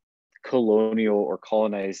colonial or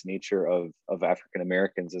colonized nature of African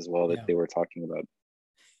Americans as well that they were talking about?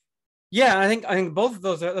 Yeah, I think both of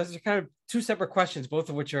those are kind of two separate questions, both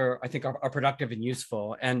of which are productive and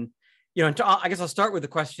useful. And I guess I'll start with the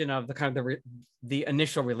question of the kind of the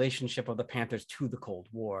initial relationship of the Panthers to the Cold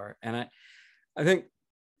War. And I mean,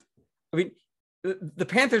 the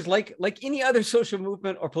Panthers, like any other social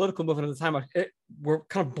movement or political movement at the time, were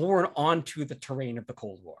kind of born onto the terrain of the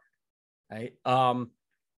Cold War, right?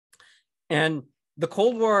 And the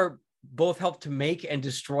Cold War both helped to make and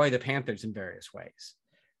destroy the Panthers in various ways.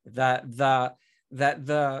 The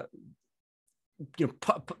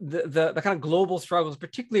kind of global struggles,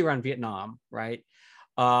 particularly around Vietnam, right?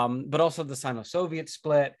 But also the Sino-Soviet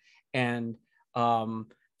split and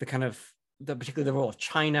particularly the role of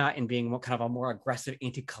China in being kind of a more aggressive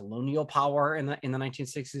anti-colonial power in the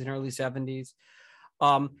 1960s and early 70s,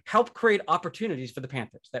 helped create opportunities for the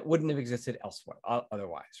Panthers that wouldn't have existed elsewhere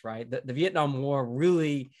otherwise, right? The Vietnam War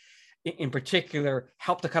really, in particular,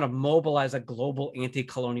 helped to kind of mobilize a global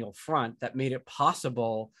anti-colonial front that made it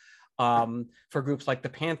possible for groups like the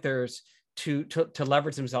Panthers to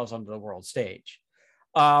leverage themselves onto the world stage.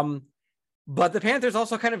 But the Panthers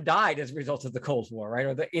also kind of died as a result of the Cold War, right?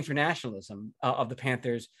 Or the internationalism of the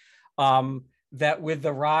Panthers. That with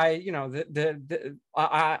the rise,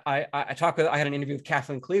 I had an interview with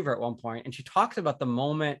Kathleen Cleaver at one point, and she talks about the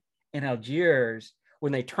moment in Algiers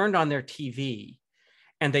when they turned on their TV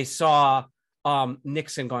and they saw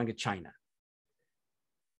Nixon going to China.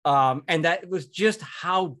 And that was just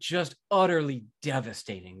how utterly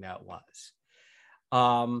devastating that was.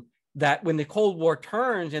 That when the Cold War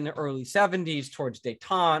turns in the early 70s towards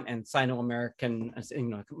détente and Sino-American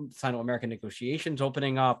negotiations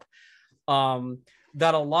opening up,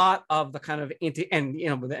 that a lot of the kind of in the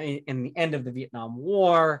end of the Vietnam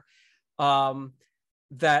War,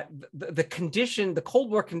 that the Cold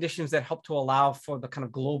War conditions that helped to allow for the kind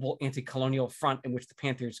of global anti-colonial front in which the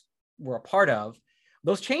Panthers were a part of,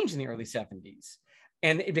 those changed in the early 70s.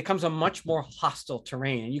 And it becomes a much more hostile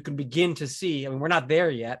terrain. And you can begin to see, we're not there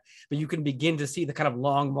yet, but you can begin to see the kind of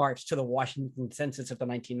long march to the Washington Consensus of the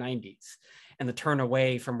 1990s and the turn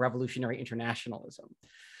away from revolutionary internationalism.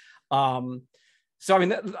 So,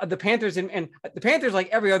 the Panthers and the Panthers, like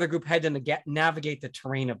every other group, had to navigate the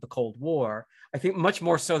terrain of the Cold War. I think much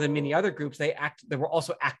more so than many other groups, they were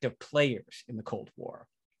also active players in the Cold War.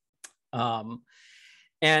 And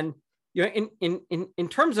in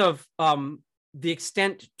terms of the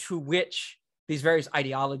extent to which these various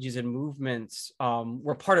ideologies and movements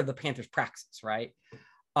were part of the Panthers' praxis, right?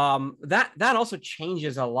 That also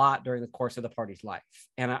changes a lot during the course of the party's life.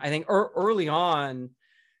 And I think early on,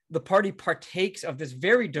 the party partakes of this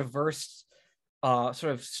very diverse sort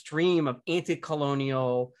of stream of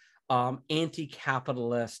anti-colonial,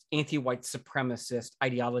 anti-capitalist, anti-white supremacist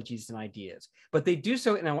ideologies and ideas. But they do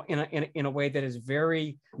so in a way that is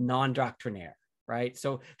very non-doctrinaire, right?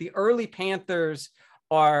 So the early Panthers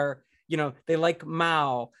are, they like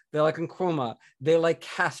Mao, they like Nkrumah, they like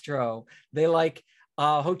Castro, they like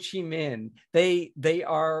Ho Chi Minh. They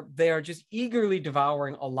are just eagerly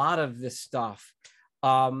devouring a lot of this stuff.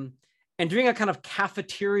 And doing a kind of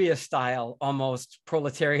cafeteria style, almost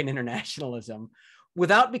proletarian internationalism,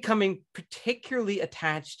 without becoming particularly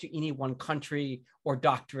attached to any one country or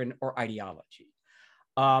doctrine or ideology.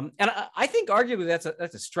 And I think arguably that's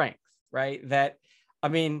a strength, right? That,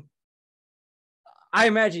 I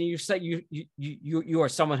imagine you are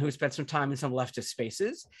someone who spent some time in some leftist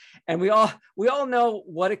spaces, and we all know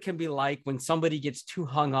what it can be like when somebody gets too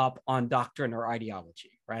hung up on doctrine or ideology,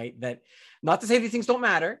 right? That, not to say these things don't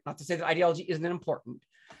matter, not to say that ideology isn't important,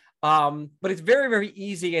 but it's very, very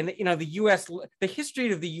easy. And the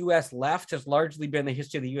history of the U.S. left has largely been the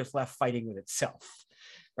history of the U.S. left fighting with itself,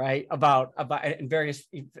 right? About in various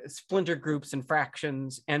splinter groups and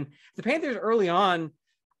fractions. And the Panthers early on,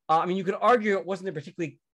 you could argue it wasn't a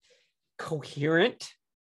particularly coherent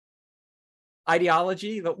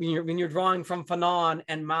ideology, but when you're drawing from Fanon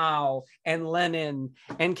and Mao and Lenin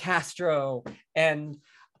and Castro and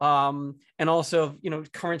also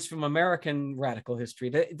currents from American radical history,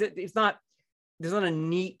 there's not a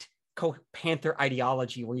neat Panther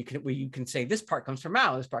ideology where you can say this part comes from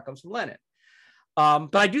Mao, this part comes from Lenin.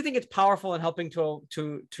 But I do think it's powerful in helping to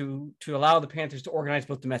allow the Panthers to organize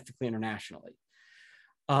both domestically and internationally.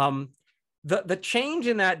 The change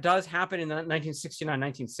in that does happen in 1969,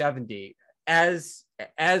 1970, as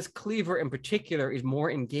Cleaver in particular is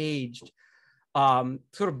more engaged,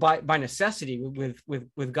 sort of by necessity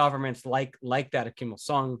with governments like that of Kim Il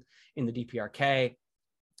Sung in the DPRK.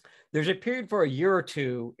 There's a period for a year or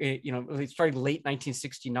two, it started late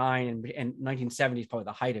 1969 and 1970 is probably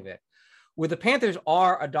the height of it, where the Panthers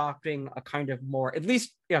are adopting a kind of more, at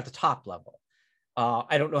least at the top level.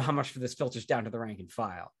 I don't know how much of this filters down to the rank and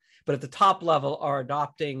file, but at the top level are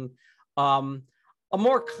adopting a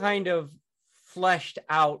more kind of fleshed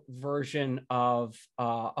out version of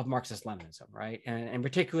Marxist-Leninism, right? And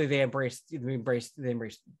particularly they embraced the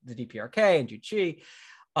DPRK and Juche.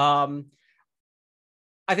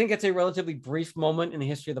 I think it's a relatively brief moment in the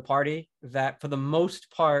history of the party that, for the most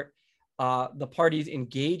part, the party's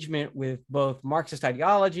engagement with both Marxist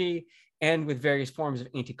ideology and with various forms of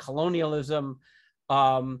anti-colonialism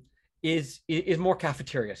is more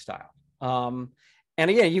cafeteria style. And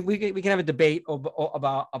again, we can have a debate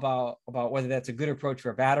about whether that's a good approach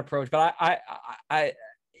or a bad approach, but I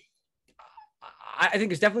think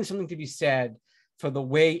there's definitely something to be said for the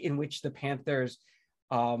way in which the Panthers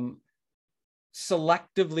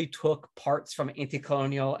selectively took parts from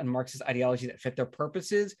anti-colonial and Marxist ideology that fit their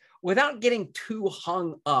purposes without getting too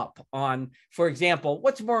hung up on, for example,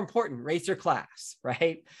 what's more important, race or class,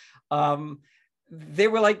 right? They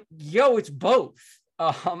were like, yo, it's both.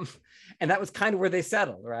 And that was kind of where they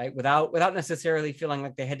settled, right? Without necessarily feeling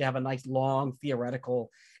like they had to have a nice long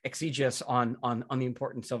theoretical exegesis on the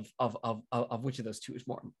importance of which of those two is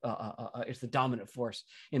more is the dominant force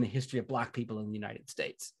in the history of Black people in the United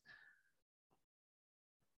States.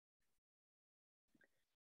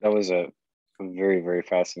 That was a very, very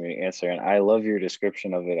fascinating answer. And I love your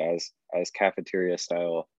description of it as cafeteria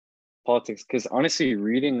style politics, because honestly,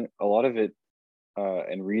 reading a lot of it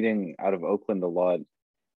and reading out of Oakland a lot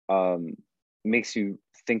makes you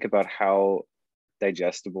think about how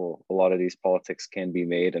digestible a lot of these politics can be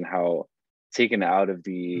made and how taken out of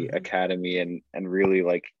the academy and really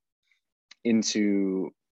like into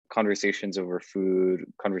conversations over food,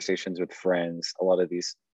 conversations with friends, a lot of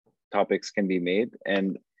these topics can be made.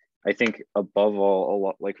 And I think above all, a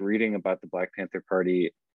lot like reading about the Black Panther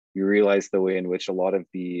Party, you realize the way in which a lot of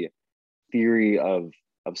the theory of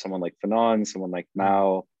someone like Fanon, someone like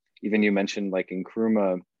Mao, even you mentioned like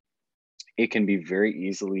Nkrumah, it can be very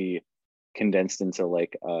easily condensed into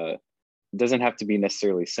like it doesn't have to be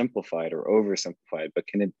necessarily simplified or oversimplified, but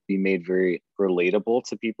can it be made very relatable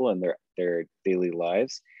to people and their daily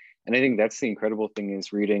lives? And I think that's the incredible thing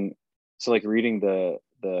is reading. So like reading the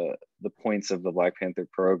points of the Black Panther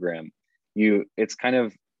program, it's kind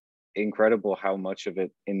of incredible how much of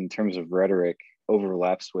it in terms of rhetoric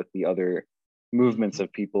overlaps with the other movements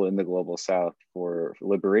of people in the global South for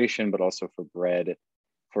liberation, but also for bread,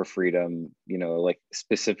 for freedom, like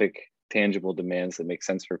specific tangible demands that make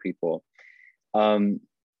sense for people. I'm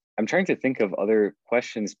trying to think of other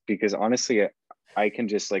questions because honestly, I can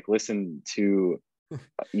just like listen to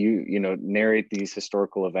you narrate these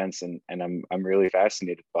historical events and I'm really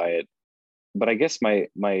fascinated by it. But I guess my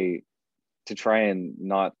to try and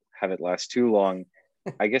not have it last too long,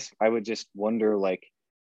 I guess I would just wonder like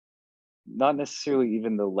not necessarily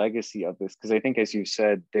even the legacy of this, because I think as you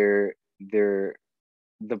said, the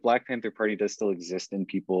Black Panther Party does still exist in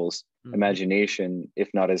people's imagination, if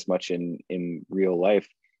not as much in real life.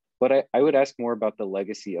 But I would ask more about the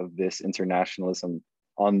legacy of this internationalism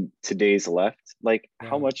on today's left. Like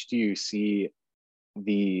how much do you see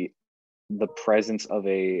the presence of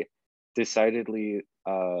a decidedly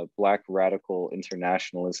Black radical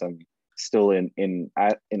internationalism still in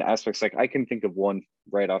aspects? Like I can think of one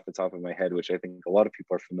right off the top of my head, which I think a lot of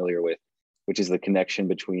people are familiar with, which is the connection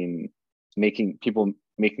between making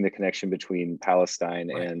the connection between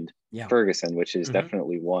Palestine and Ferguson, which is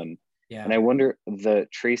definitely one. And I wonder the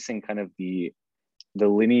tracing kind of the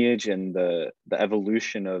lineage and the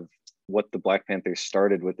evolution of what the Black Panthers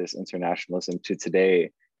started with this internationalism to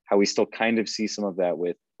today, how we still kind of see some of that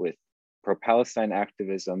with pro-Palestine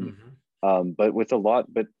activism, but with a lot,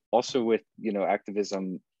 but also with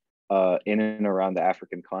activism in and around the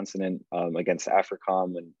African continent, against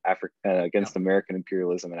AFRICOM and against American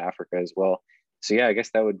imperialism in Africa as well. So yeah, I guess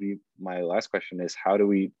that would be my last question: is how do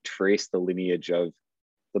we trace the lineage of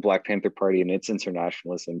the Black Panther Party and its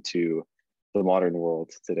internationalism to the modern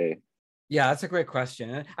world today? Yeah, that's a great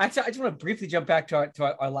question. Actually, I just want to briefly jump back to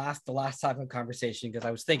the last type of conversation because I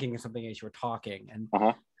was thinking of something as you were talking, and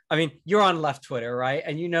I mean, you're on left Twitter, right?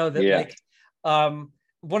 And you know that Yeah. like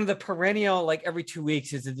one of the perennial, like every 2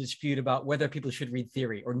 weeks is a dispute about whether people should read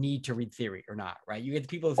theory or need to read theory or not, right? You get the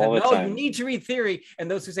people who say, All the no, you time. need to read theory.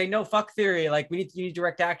 And those who say, no, fuck theory. Like you need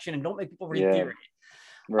direct action and don't make people read Yeah. theory.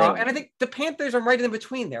 Right. And I think the Panthers are right in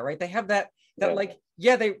between there, right? They have that Yeah. like,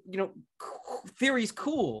 yeah, they, you know, theory's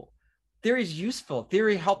cool. Theory's useful.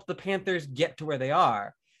 Theory helped the Panthers get to where they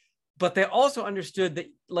are. But they also understood that,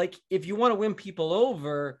 like, if you want to win people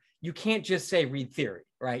over, you can't just say read theory,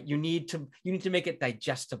 right? You need to make it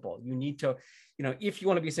digestible. You need to, you know, if you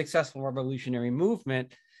want to be a successful revolutionary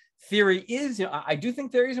movement, theory is, you know, I do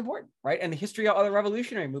think theory is important, right? And the history of other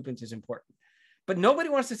revolutionary movements is important. But nobody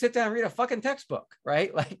wants to sit down and read a fucking textbook,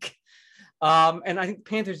 right? Like, and I think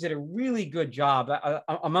Panthers did a really good job.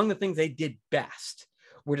 Among the things they did best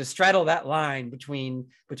were to straddle that line between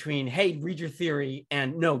hey, read your theory,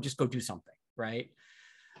 and no, just go do something, right?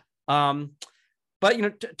 But you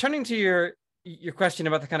know, turning to your question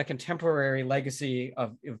about the kind of contemporary legacy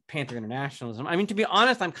of Panther internationalism, I mean, to be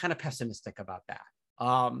honest, I'm kind of pessimistic about that.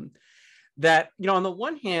 That, you know, on the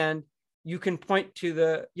one hand, you can point to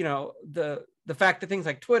the, you know, the fact that things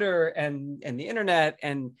like Twitter and the internet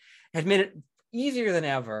and have made it easier than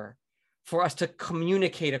ever for us to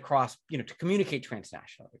communicate across, you know, to communicate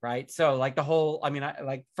transnationally, right? So like the whole, I mean,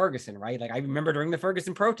 like Ferguson, right? Like I remember during the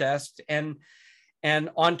Ferguson protest and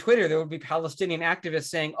on Twitter, there would be Palestinian activists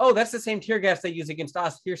saying, oh, that's the same tear gas they use against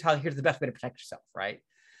us. Here's the best way to protect yourself, right?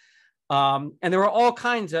 And there were all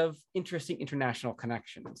kinds of interesting international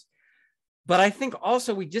connections. But I think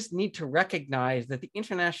also we just need to recognize that the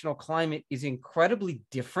international climate is incredibly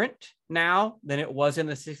different now than it was in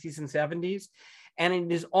the 60s and 70s. And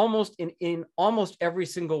it is almost in almost every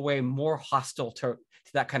single way more hostile to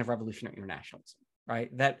that kind of revolutionary internationalism,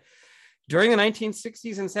 right? That during the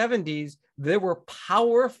 1960s and 70s, there were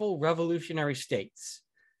powerful revolutionary states.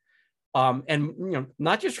 And you know,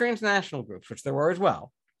 not just transnational groups, which there were as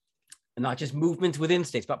well, and not just movements within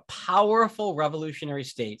states, but powerful revolutionary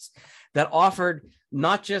states that offered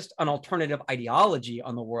not just an alternative ideology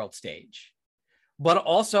on the world stage, but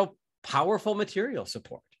also powerful material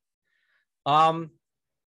support.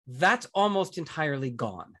 That's almost entirely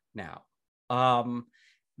gone now.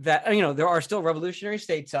 That, you know, there are still revolutionary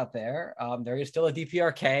states out there. There is still a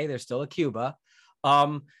DPRK, there's still a Cuba.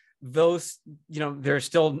 Those, you know, there's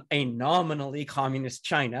still a nominally communist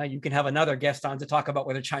China. You can have another guest on to talk about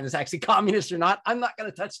whether China's actually communist or not. I'm not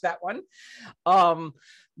going to touch that one.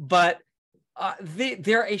 But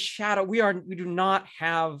they're a shadow. We do not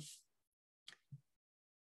have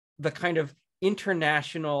the kind of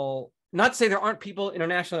international, not to say there aren't people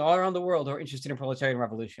internationally all around the world who are interested in proletarian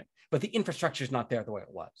revolution, but the infrastructure is not there the way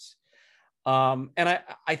it was. And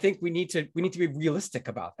I think we need to be realistic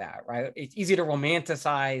about that, right? It's easy to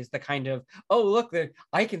romanticize the kind of, oh, look,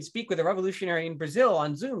 I can speak with a revolutionary in Brazil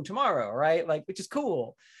on Zoom tomorrow, right? Like, which is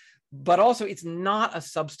cool. But also it's not a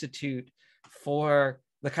substitute for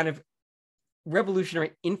the kind of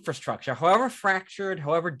revolutionary infrastructure, however fractured,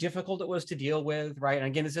 however difficult it was to deal with, right? And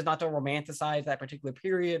again, this is not to romanticize that particular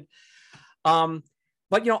period.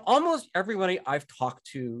 But, you know, almost everybody I've talked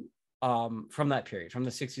to from that period, from the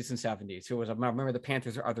 60s and 70s, who was a member of the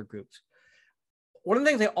Panthers or other groups, one of the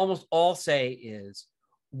things they almost all say is,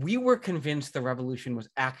 we were convinced the revolution was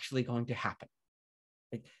actually going to happen.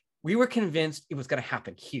 Like, we were convinced it was going to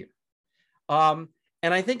happen here.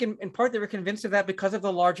 And I think in part they were convinced of that because of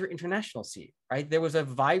the larger international scene, right? There was a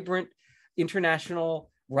vibrant international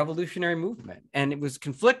revolutionary movement, and it was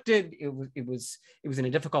conflicted. It was in a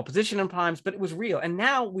difficult position at times, but it was real. And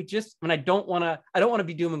now we just, I don't want to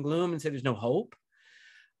be doom and gloom and say there's no hope.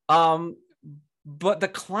 But the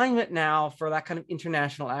climate now for that kind of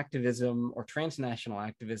international activism or transnational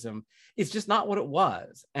activism is just not what it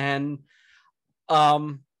was. And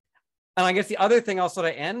I guess the other thing I'll sort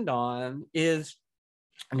of end on is,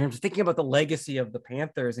 in terms of thinking about the legacy of the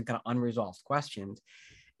Panthers and kind of unresolved questions,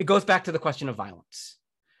 it goes back to the question of violence.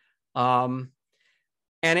 And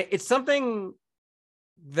it's something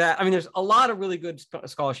that, I mean, there's a lot of really good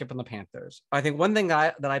scholarship on the Panthers. I think one thing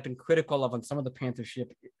that I've been critical of on some of the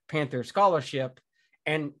Panther scholarship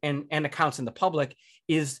and accounts in the public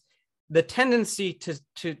is the tendency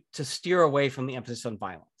to steer away from the emphasis on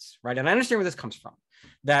violence, right? And I understand where this comes from.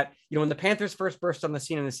 That, you know, when the Panthers first burst on the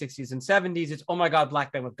scene in the 60s and 70s, it's, oh my God,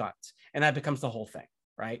 black men with guns. And that becomes the whole thing,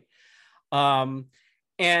 right?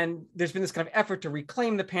 And there's been this kind of effort to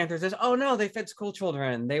reclaim the Panthers as, oh no, they fed school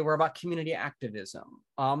children. They were about community activism.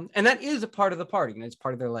 And that is a part of the party, and it's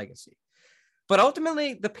part of their legacy. But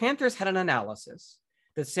ultimately, the Panthers had an analysis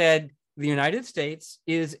that said the United States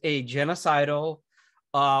is a genocidal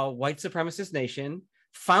white supremacist nation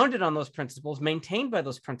founded on those principles, maintained by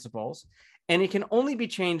those principles, and it can only be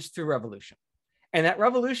changed through revolution. And that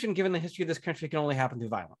revolution, given the history of this country, can only happen through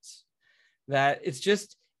violence. That it's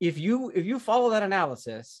just, if you follow that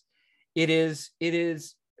analysis, it is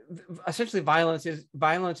essentially violence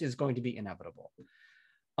is going to be inevitable.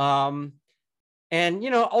 And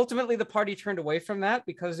ultimately the party turned away from that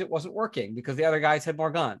because it wasn't working, because the other guys had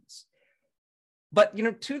more guns. But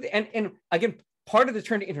and again, part of the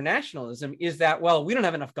turn to internationalism is that, well, we don't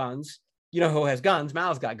have enough guns. You know who has guns?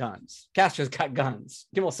 Mao's got guns. Castro's got guns.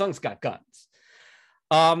 Kim Il Sung's got guns.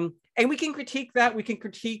 And we can critique that. We can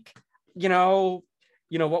critique,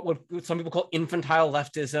 what would some people call infantile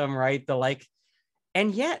leftism, right?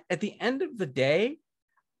 And yet at the end of the day,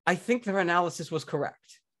 I think their analysis was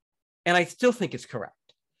correct. And I still think it's correct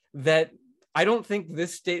that I don't think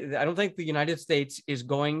the United States is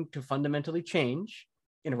going to fundamentally change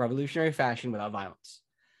in a revolutionary fashion without violence.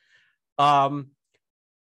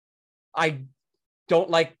 I don't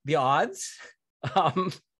like the odds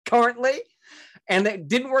currently, and it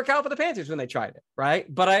didn't work out for the Panthers when they tried it,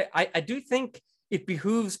 right? But I do think it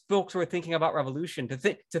behooves folks who are thinking about revolution to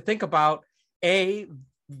think about the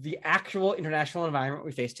actual international environment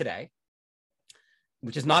we face today,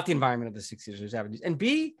 which is not the environment of the 60s or 70s, and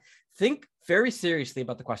B, think very seriously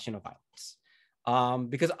about the question of violence,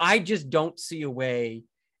 because I just don't see a way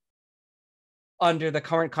under the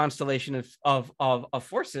current constellation of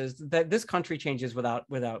forces that this country changes without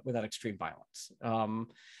extreme violence.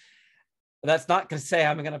 That's not going to say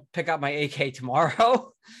I'm going to pick up my AK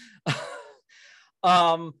tomorrow.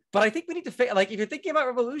 But I think we need to if you're thinking about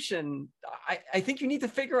revolution, I think you need to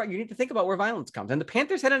think about where violence comes. And the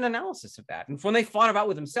Panthers had an analysis of that. And when they fought about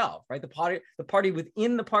with themselves, right? The party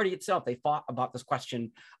within the party itself, they fought about this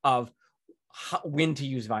question of when to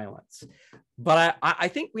use violence. But I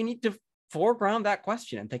think we need to foreground that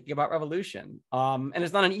question and thinking about revolution. And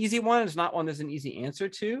it's not an easy one. It's not one there's an easy answer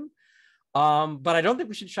to. But I don't think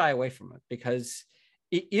we should shy away from it, because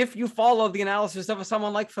if you follow the analysis of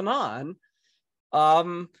someone like Fanon,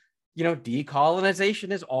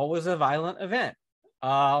 decolonization is always a violent event.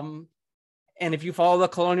 And if you follow the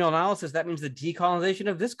colonial analysis, that means the decolonization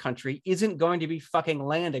of this country isn't going to be fucking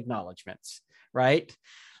land acknowledgements, right?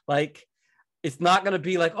 It's not going to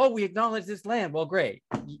be like, oh, we acknowledge this land. Well, great.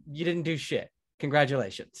 You didn't do shit.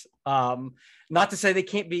 Congratulations. Not to say they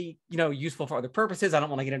can't be, useful for other purposes. I don't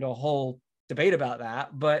want to get into a whole debate about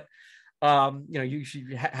that, but you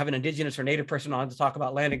should have an indigenous or native person on to talk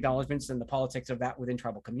about land acknowledgements and the politics of that within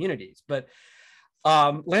tribal communities. But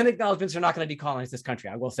land acknowledgements are not going to decolonize this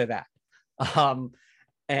country. I will say that.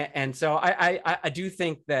 And so I do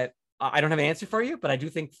think that I don't have an answer for you, but I do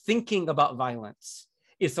think thinking about violence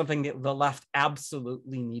is something that the left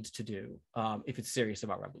absolutely needs to do if it's serious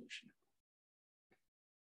about revolution.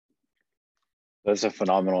 That's a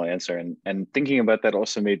phenomenal answer. And thinking about that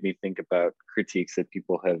also made me think about critiques that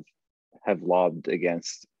people have lobbed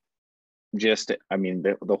against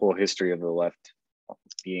the whole history of the left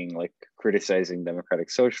being criticizing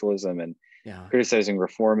democratic socialism and criticizing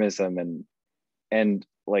reformism. And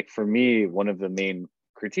for me, one of the main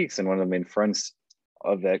critiques and one of the main fronts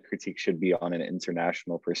of that critique should be on an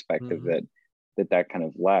international perspective that kind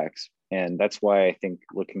of lacks. And that's why I think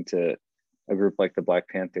looking to a group like the Black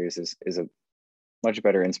Panthers is a much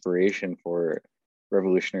better inspiration for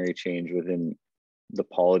revolutionary change within the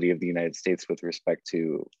polity of the United States with respect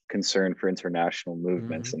to concern for international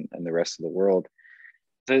movements and the rest of the world.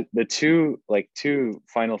 The two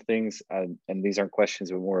final things, and these aren't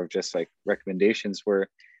questions, but more of just recommendations, were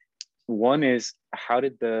one is, how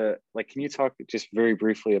did can you talk just very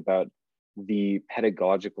briefly about the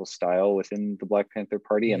pedagogical style within the Black Panther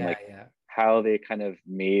Party and how they kind of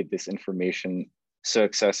made this information so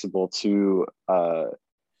accessible to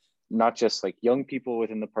not just young people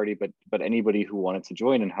within the party, but anybody who wanted to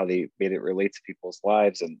join, and how they made it relate to people's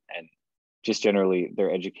lives and just generally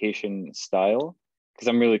their education style. Because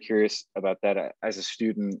I'm really curious about that. As a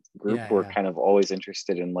student group, we're kind of always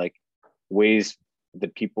interested in ways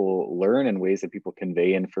that people learn and ways that people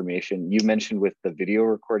convey information. You mentioned with the video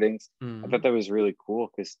recordings, I thought that was really cool,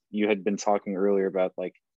 because you had been talking earlier about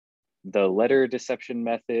the letter deception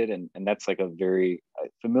method, and that's a very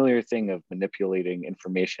familiar thing of manipulating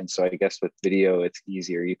information. So I guess with video, it's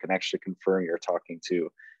easier. You can actually confirm you're talking to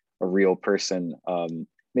a real person.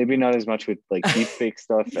 Maybe not as much with deepfake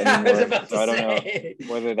stuff anymore. So I don't know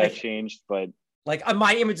whether that changed, but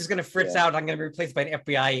my image is going to fritz out. I'm going to be replaced by an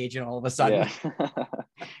FBI agent all of a sudden.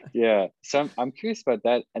 Yeah. So I'm curious about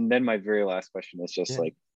that. And then my very last question is just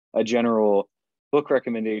a general book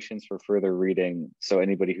recommendations for further reading, so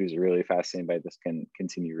anybody who's really fascinated by this can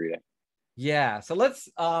continue reading. Yeah. So let's,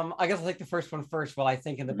 I guess I'll take the first one first while I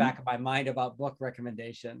think in the Mhm. back of my mind about book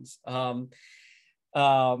recommendations. Um,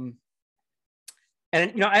 and,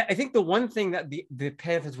 I think the one thing that the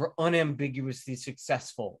Panthers were unambiguously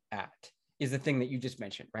successful at is the thing that you just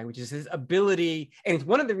mentioned, right? Which is his ability. And it's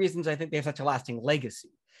one of the reasons I think they have such a lasting legacy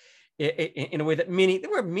in a way that there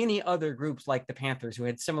were many other groups like the Panthers who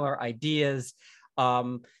had similar ideas,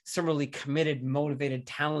 similarly committed, motivated,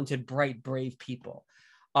 talented, bright, brave people.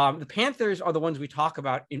 The Panthers are the ones we talk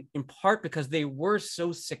about in part because they were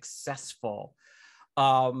so successful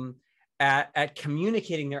um, at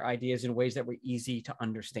communicating their ideas in ways that were easy to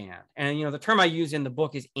understand. And the term I use in the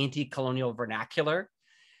book is anti-colonial vernacular,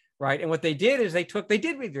 right? And what they did is they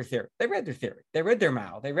did read their theory. They read their theory. They read their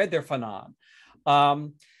Mao. They read their Fanon.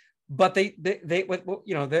 But their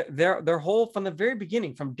whole from the very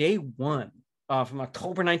beginning, from day one, from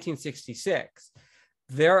October 1966,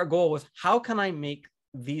 their goal was, how can I make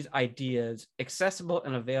these ideas accessible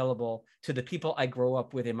and available to the people I grow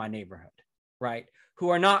up with in my neighborhood, right? Who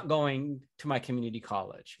are not going to my community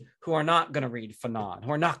college, who are not going to read Fanon,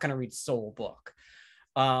 who are not going to read Soul Book,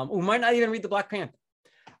 who might not even read the Black Panther.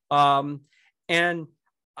 And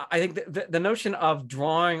I think the notion of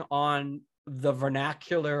drawing on the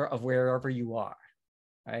vernacular of wherever you are,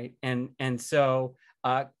 right? And so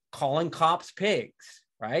calling cops pigs,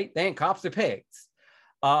 right? They ain't cops, they're pigs.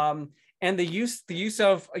 And the use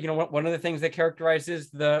of, one of the things that characterizes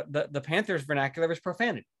the Panthers vernacular is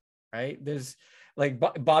profanity, right? There's like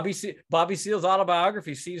Bobby Seale's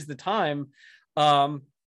autobiography, Seize the Time.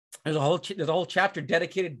 There's a whole chapter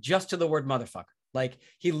dedicated just to the word motherfucker. Like,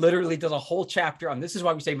 he literally does a whole chapter on this is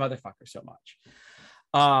why we say motherfucker so much.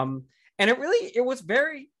 And it was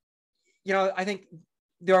very, I think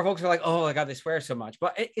there are folks who are like, oh my God, they swear so much,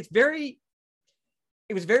 but it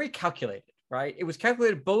was very calculated, right? It was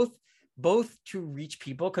calculated both to reach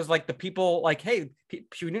people, because like the people, like, hey,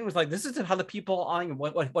 Putin was like, this is how the people on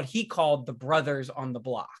what he called the brothers on the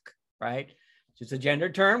block, right? It's a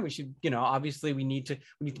gendered term. We should, obviously we need to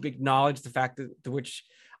acknowledge the fact that to which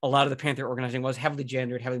a lot of the Panther organizing was heavily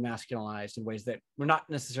gendered, heavily masculinized in ways that were not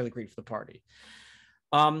necessarily great for the party.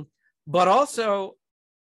 But also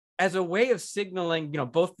as a way of signaling,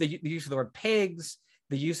 both the use of the word pigs,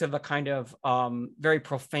 the use of a kind of very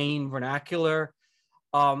profane vernacular,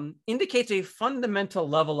 indicates a fundamental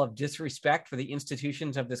level of disrespect for the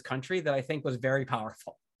institutions of this country that I think was very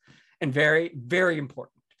powerful and very, very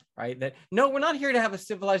important, right? That, no, we're not here to have a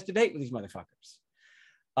civilized debate with these motherfuckers.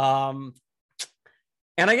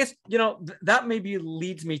 And I guess, that maybe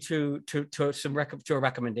leads me to a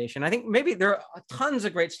recommendation. I think maybe there are tons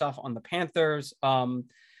of great stuff on the Panthers. Let me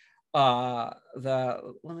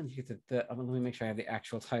make sure I have the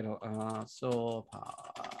actual title.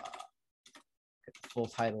 Full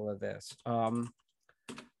title of this.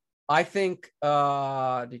 I think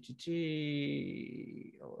third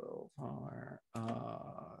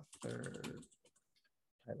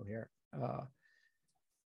title here.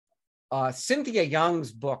 Cynthia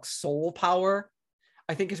Young's book Soul Power,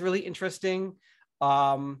 I think, is really interesting.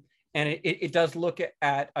 And it does look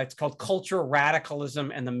at it's called Culture,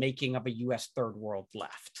 Radicalism, and the Making of a U.S. Third World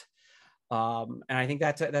Left. And I think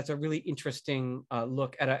that's a really interesting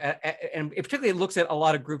look at and it particularly looks at a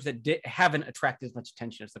lot of groups that haven't attracted as much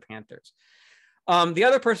attention as the Panthers. The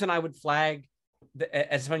other person I would flag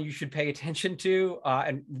as someone you should pay attention to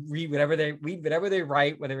and read whatever they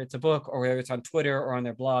write, whether it's a book or whether it's on Twitter or on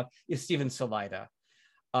their blog, is Stephen Salaita.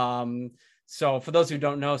 So for those who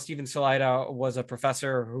don't know, Stephen Salaita was a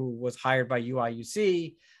professor who was hired by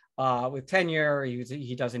UIUC with tenure.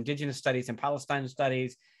 He does Indigenous studies and Palestine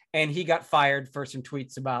studies, and he got fired for some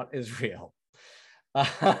tweets about Israel.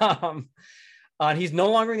 He's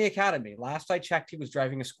no longer in the academy. Last I checked, he was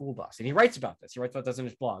driving a school bus, and he writes about this. He writes about this in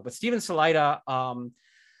his blog. But Stephen Salaita,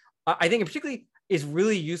 I think, particularly is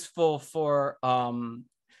really useful for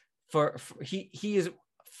he is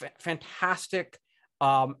fantastic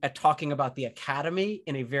at talking about the academy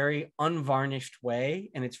in a very unvarnished way,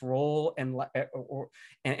 and its role and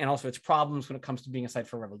also its problems when it comes to being a site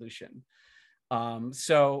for revolution.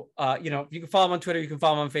 So you can follow him on Twitter, you can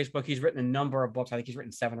follow him on Facebook. He's written a number of books. I think he's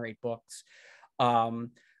written 7 or 8 books.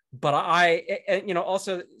 But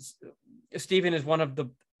also Stephen is one of the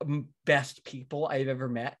best people I've ever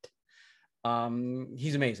met.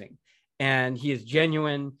 He's amazing, and he is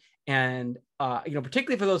genuine. And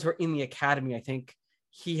particularly for those who are in the academy, I think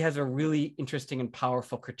he has a really interesting and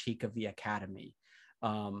powerful critique of the academy.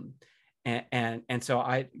 And so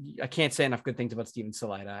I can't say enough good things about Stephen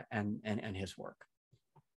Salaita and his work.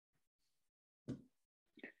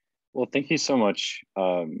 Well, thank you so much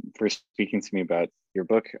for speaking to me about your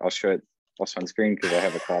book. I'll show it also on screen because I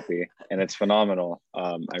have a copy, and it's phenomenal.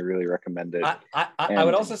 I really recommend it. I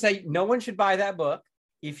would also say no one should buy that book.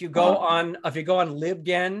 If you go on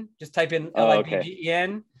LibGen, just type in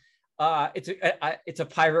LIBGEN. It's a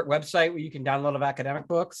pirate website where you can download of academic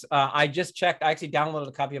books. I just checked. I actually downloaded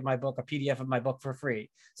a copy of my book, a PDF of my book for free.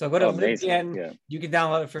 So go to LibGen. Yeah. You can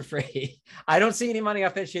download it for free. I don't see any money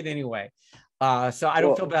off that shit anyway. So I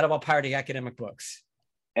don't feel bad about pirating academic books.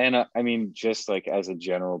 And I mean, just like as a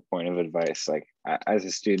general point of advice, like as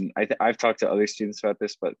a student, I've talked to other students about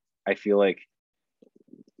this, but I feel like,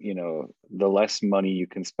 you know, the less money you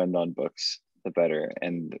can spend on books, the better.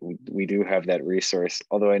 And we do have that resource.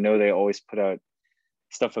 Although I know they always put out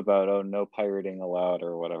stuff about, oh, no pirating allowed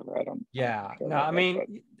or whatever. I don't. Yeah. No, I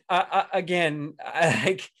mean, again,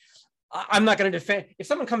 I'm not going to defend. If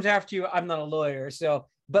someone comes after you, I'm not a lawyer. So,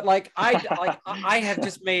 but like I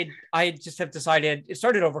just have decided, it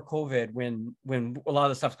started over COVID when a lot of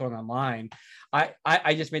the stuff's going online.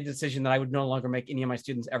 I just made the decision that I would no longer make any of my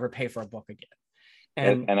students ever pay for a book again.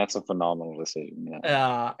 And that's a phenomenal decision.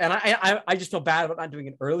 Yeah. And I just feel bad about not doing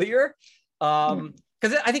it earlier.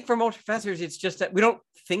 Because I think for most professors, it's just that we don't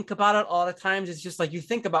think about it all the times. It's just like you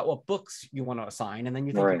think about what books you want to assign, and then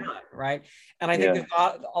you think about it, right? And I think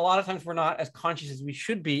a lot of times we're not as conscious as we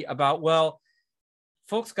should be about, well,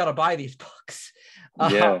 folks got to buy these books.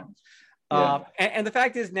 And the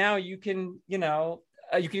fact is now you can, you know,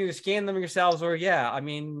 you can either scan them yourselves or, I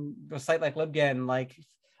mean, a site like LibGen, like,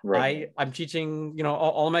 I'm teaching, you know,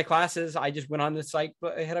 all my classes. I just went on the site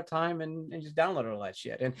ahead of time and just downloaded all that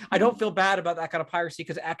shit. And I don't feel bad about that kind of piracy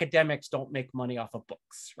because academics don't make money off of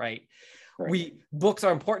books, right? Books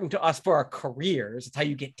are important to us for our careers. It's how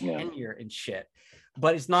you get tenure and shit.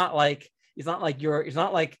 But it's not like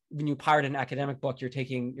when you pirate an academic book, you're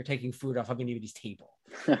taking food off of anybody's table.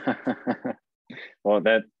 Well,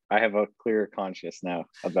 I have a clear conscience now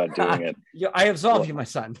about doing it. I absolve you, my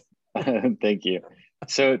son. Thank you.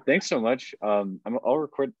 So thanks so much. I'll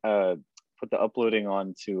record, put the uploading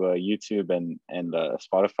on to YouTube and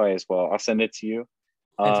Spotify as well. I'll send it to you.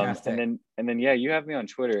 Fantastic. And then you have me on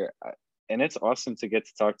Twitter, and it's awesome to get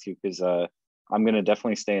to talk to you because I'm gonna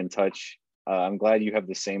definitely stay in touch. I'm glad you have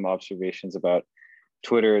the same observations about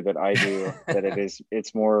Twitter that I do. That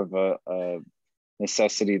it's more of a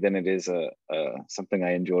necessity than it is a something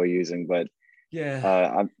I enjoy using. But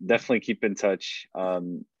I'm definitely keep in touch.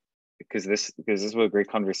 Because this was a great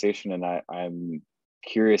conversation, and I'm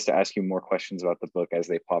curious to ask you more questions about the book as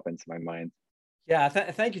they pop into my mind. Yeah,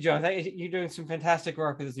 thank you, John. You're doing some fantastic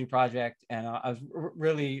work with this new project, and I was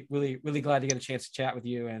really, really, really glad to get a chance to chat with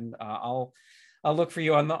you. And I'll look for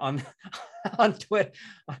you on Twitter.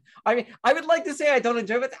 I mean, I would like to say I don't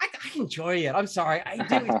enjoy it, but I enjoy it. I'm sorry, I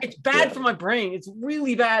do. It's bad for my brain. It's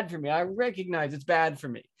really bad for me. I recognize it's bad for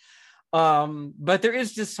me. But there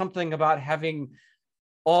is just something about having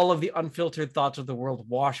all of the unfiltered thoughts of the world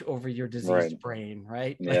wash over your diseased brain,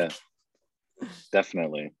 right? Yeah,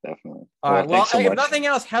 definitely. All right. Well, if nothing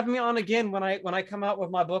else, have me on again when I come out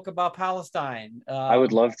with my book about Palestine. I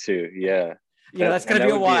would love to. Yeah. That's going to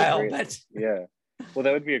be a while. Well,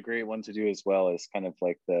 that would be a great one to do as well. As kind of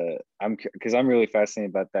like because I'm really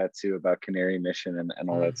fascinated about that too, about Canary Mission and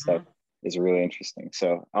all that stuff is really interesting.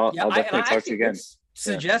 So I'll definitely talk to you again.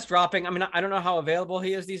 Suggest dropping. I mean, I don't know how available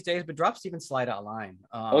he is these days, but drop Stephen Slide online.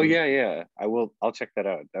 I will. I'll check that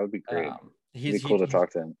out. That would be great. It'd be cool to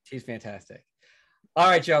talk to him. He's fantastic. All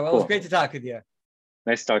right, Joe. Well, It was great to talk with you.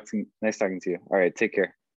 Nice talking to you. All right, take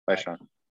care. Bye, Sean.